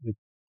absolutely.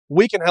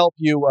 We can help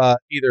you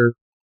either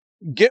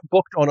get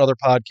booked on other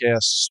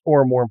podcasts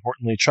or, more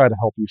importantly, try to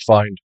help you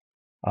find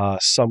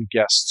some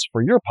guests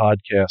for your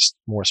podcast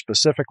more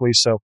specifically.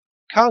 So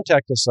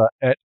contact us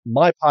at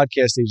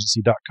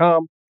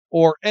mypodcastagency.com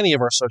or any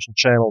of our social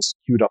channels,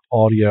 Queued Up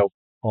Audio,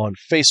 on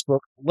Facebook,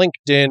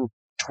 LinkedIn,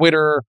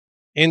 Twitter,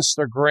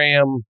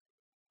 Instagram.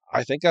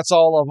 I think that's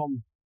all of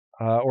them.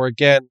 Or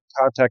again,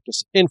 contact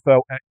us at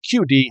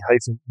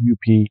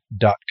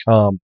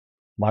info@qd-up.com.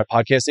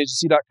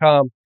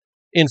 Mypodcastagency.com,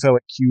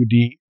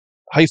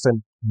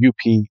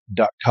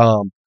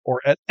 info@qd-up.com,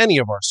 or at any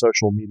of our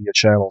social media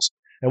channels.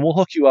 And we'll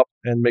hook you up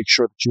and make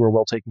sure that you are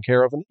well taken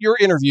care of and your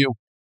interview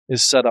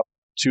is set up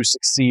to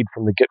succeed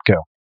from the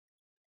get-go.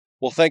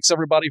 Well, thanks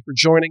everybody for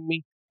joining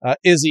me.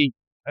 Izzy,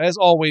 as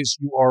always,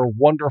 you are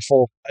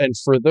wonderful. And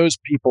for those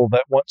people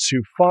that want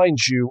to find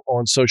you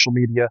on social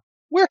media,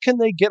 where can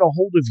they get a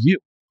hold of you?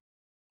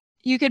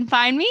 You can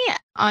find me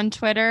on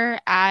Twitter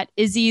at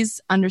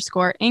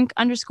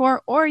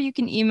Izzy's_Inc_, or you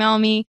can email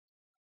me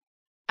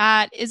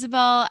at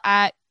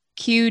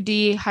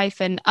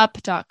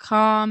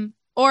Isabel@qd-up.com.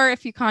 Or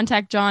if you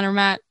contact John or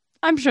Matt,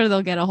 I'm sure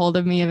they'll get a hold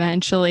of me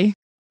eventually.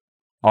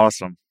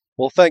 Awesome.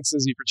 Well, thanks,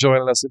 Izzy, for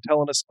joining us and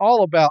telling us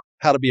all about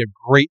how to be a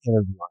great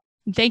interviewer.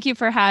 Thank you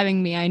for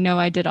having me. I know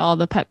I did all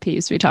the pet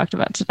peeves we talked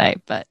about today,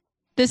 but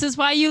this is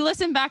why you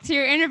listen back to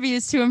your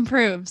interviews to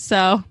improve.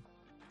 So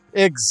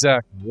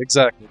Exactly.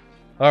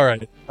 All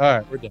right,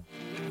 we're done.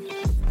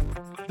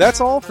 That's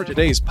all for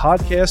today's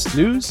podcast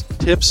news,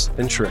 tips,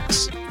 and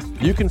tricks.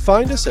 You can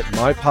find us at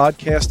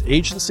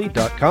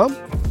mypodcastagency.com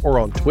or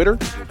on Twitter,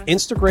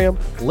 Instagram,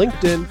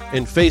 LinkedIn,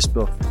 and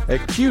Facebook at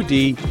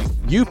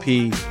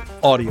QD-UP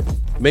Audio.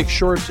 Make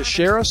sure to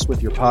share us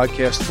with your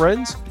podcast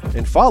friends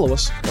and follow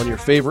us on your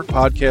favorite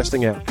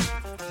podcasting app.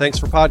 Thanks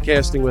for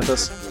podcasting with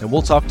us, and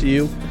we'll talk to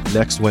you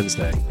next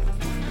Wednesday.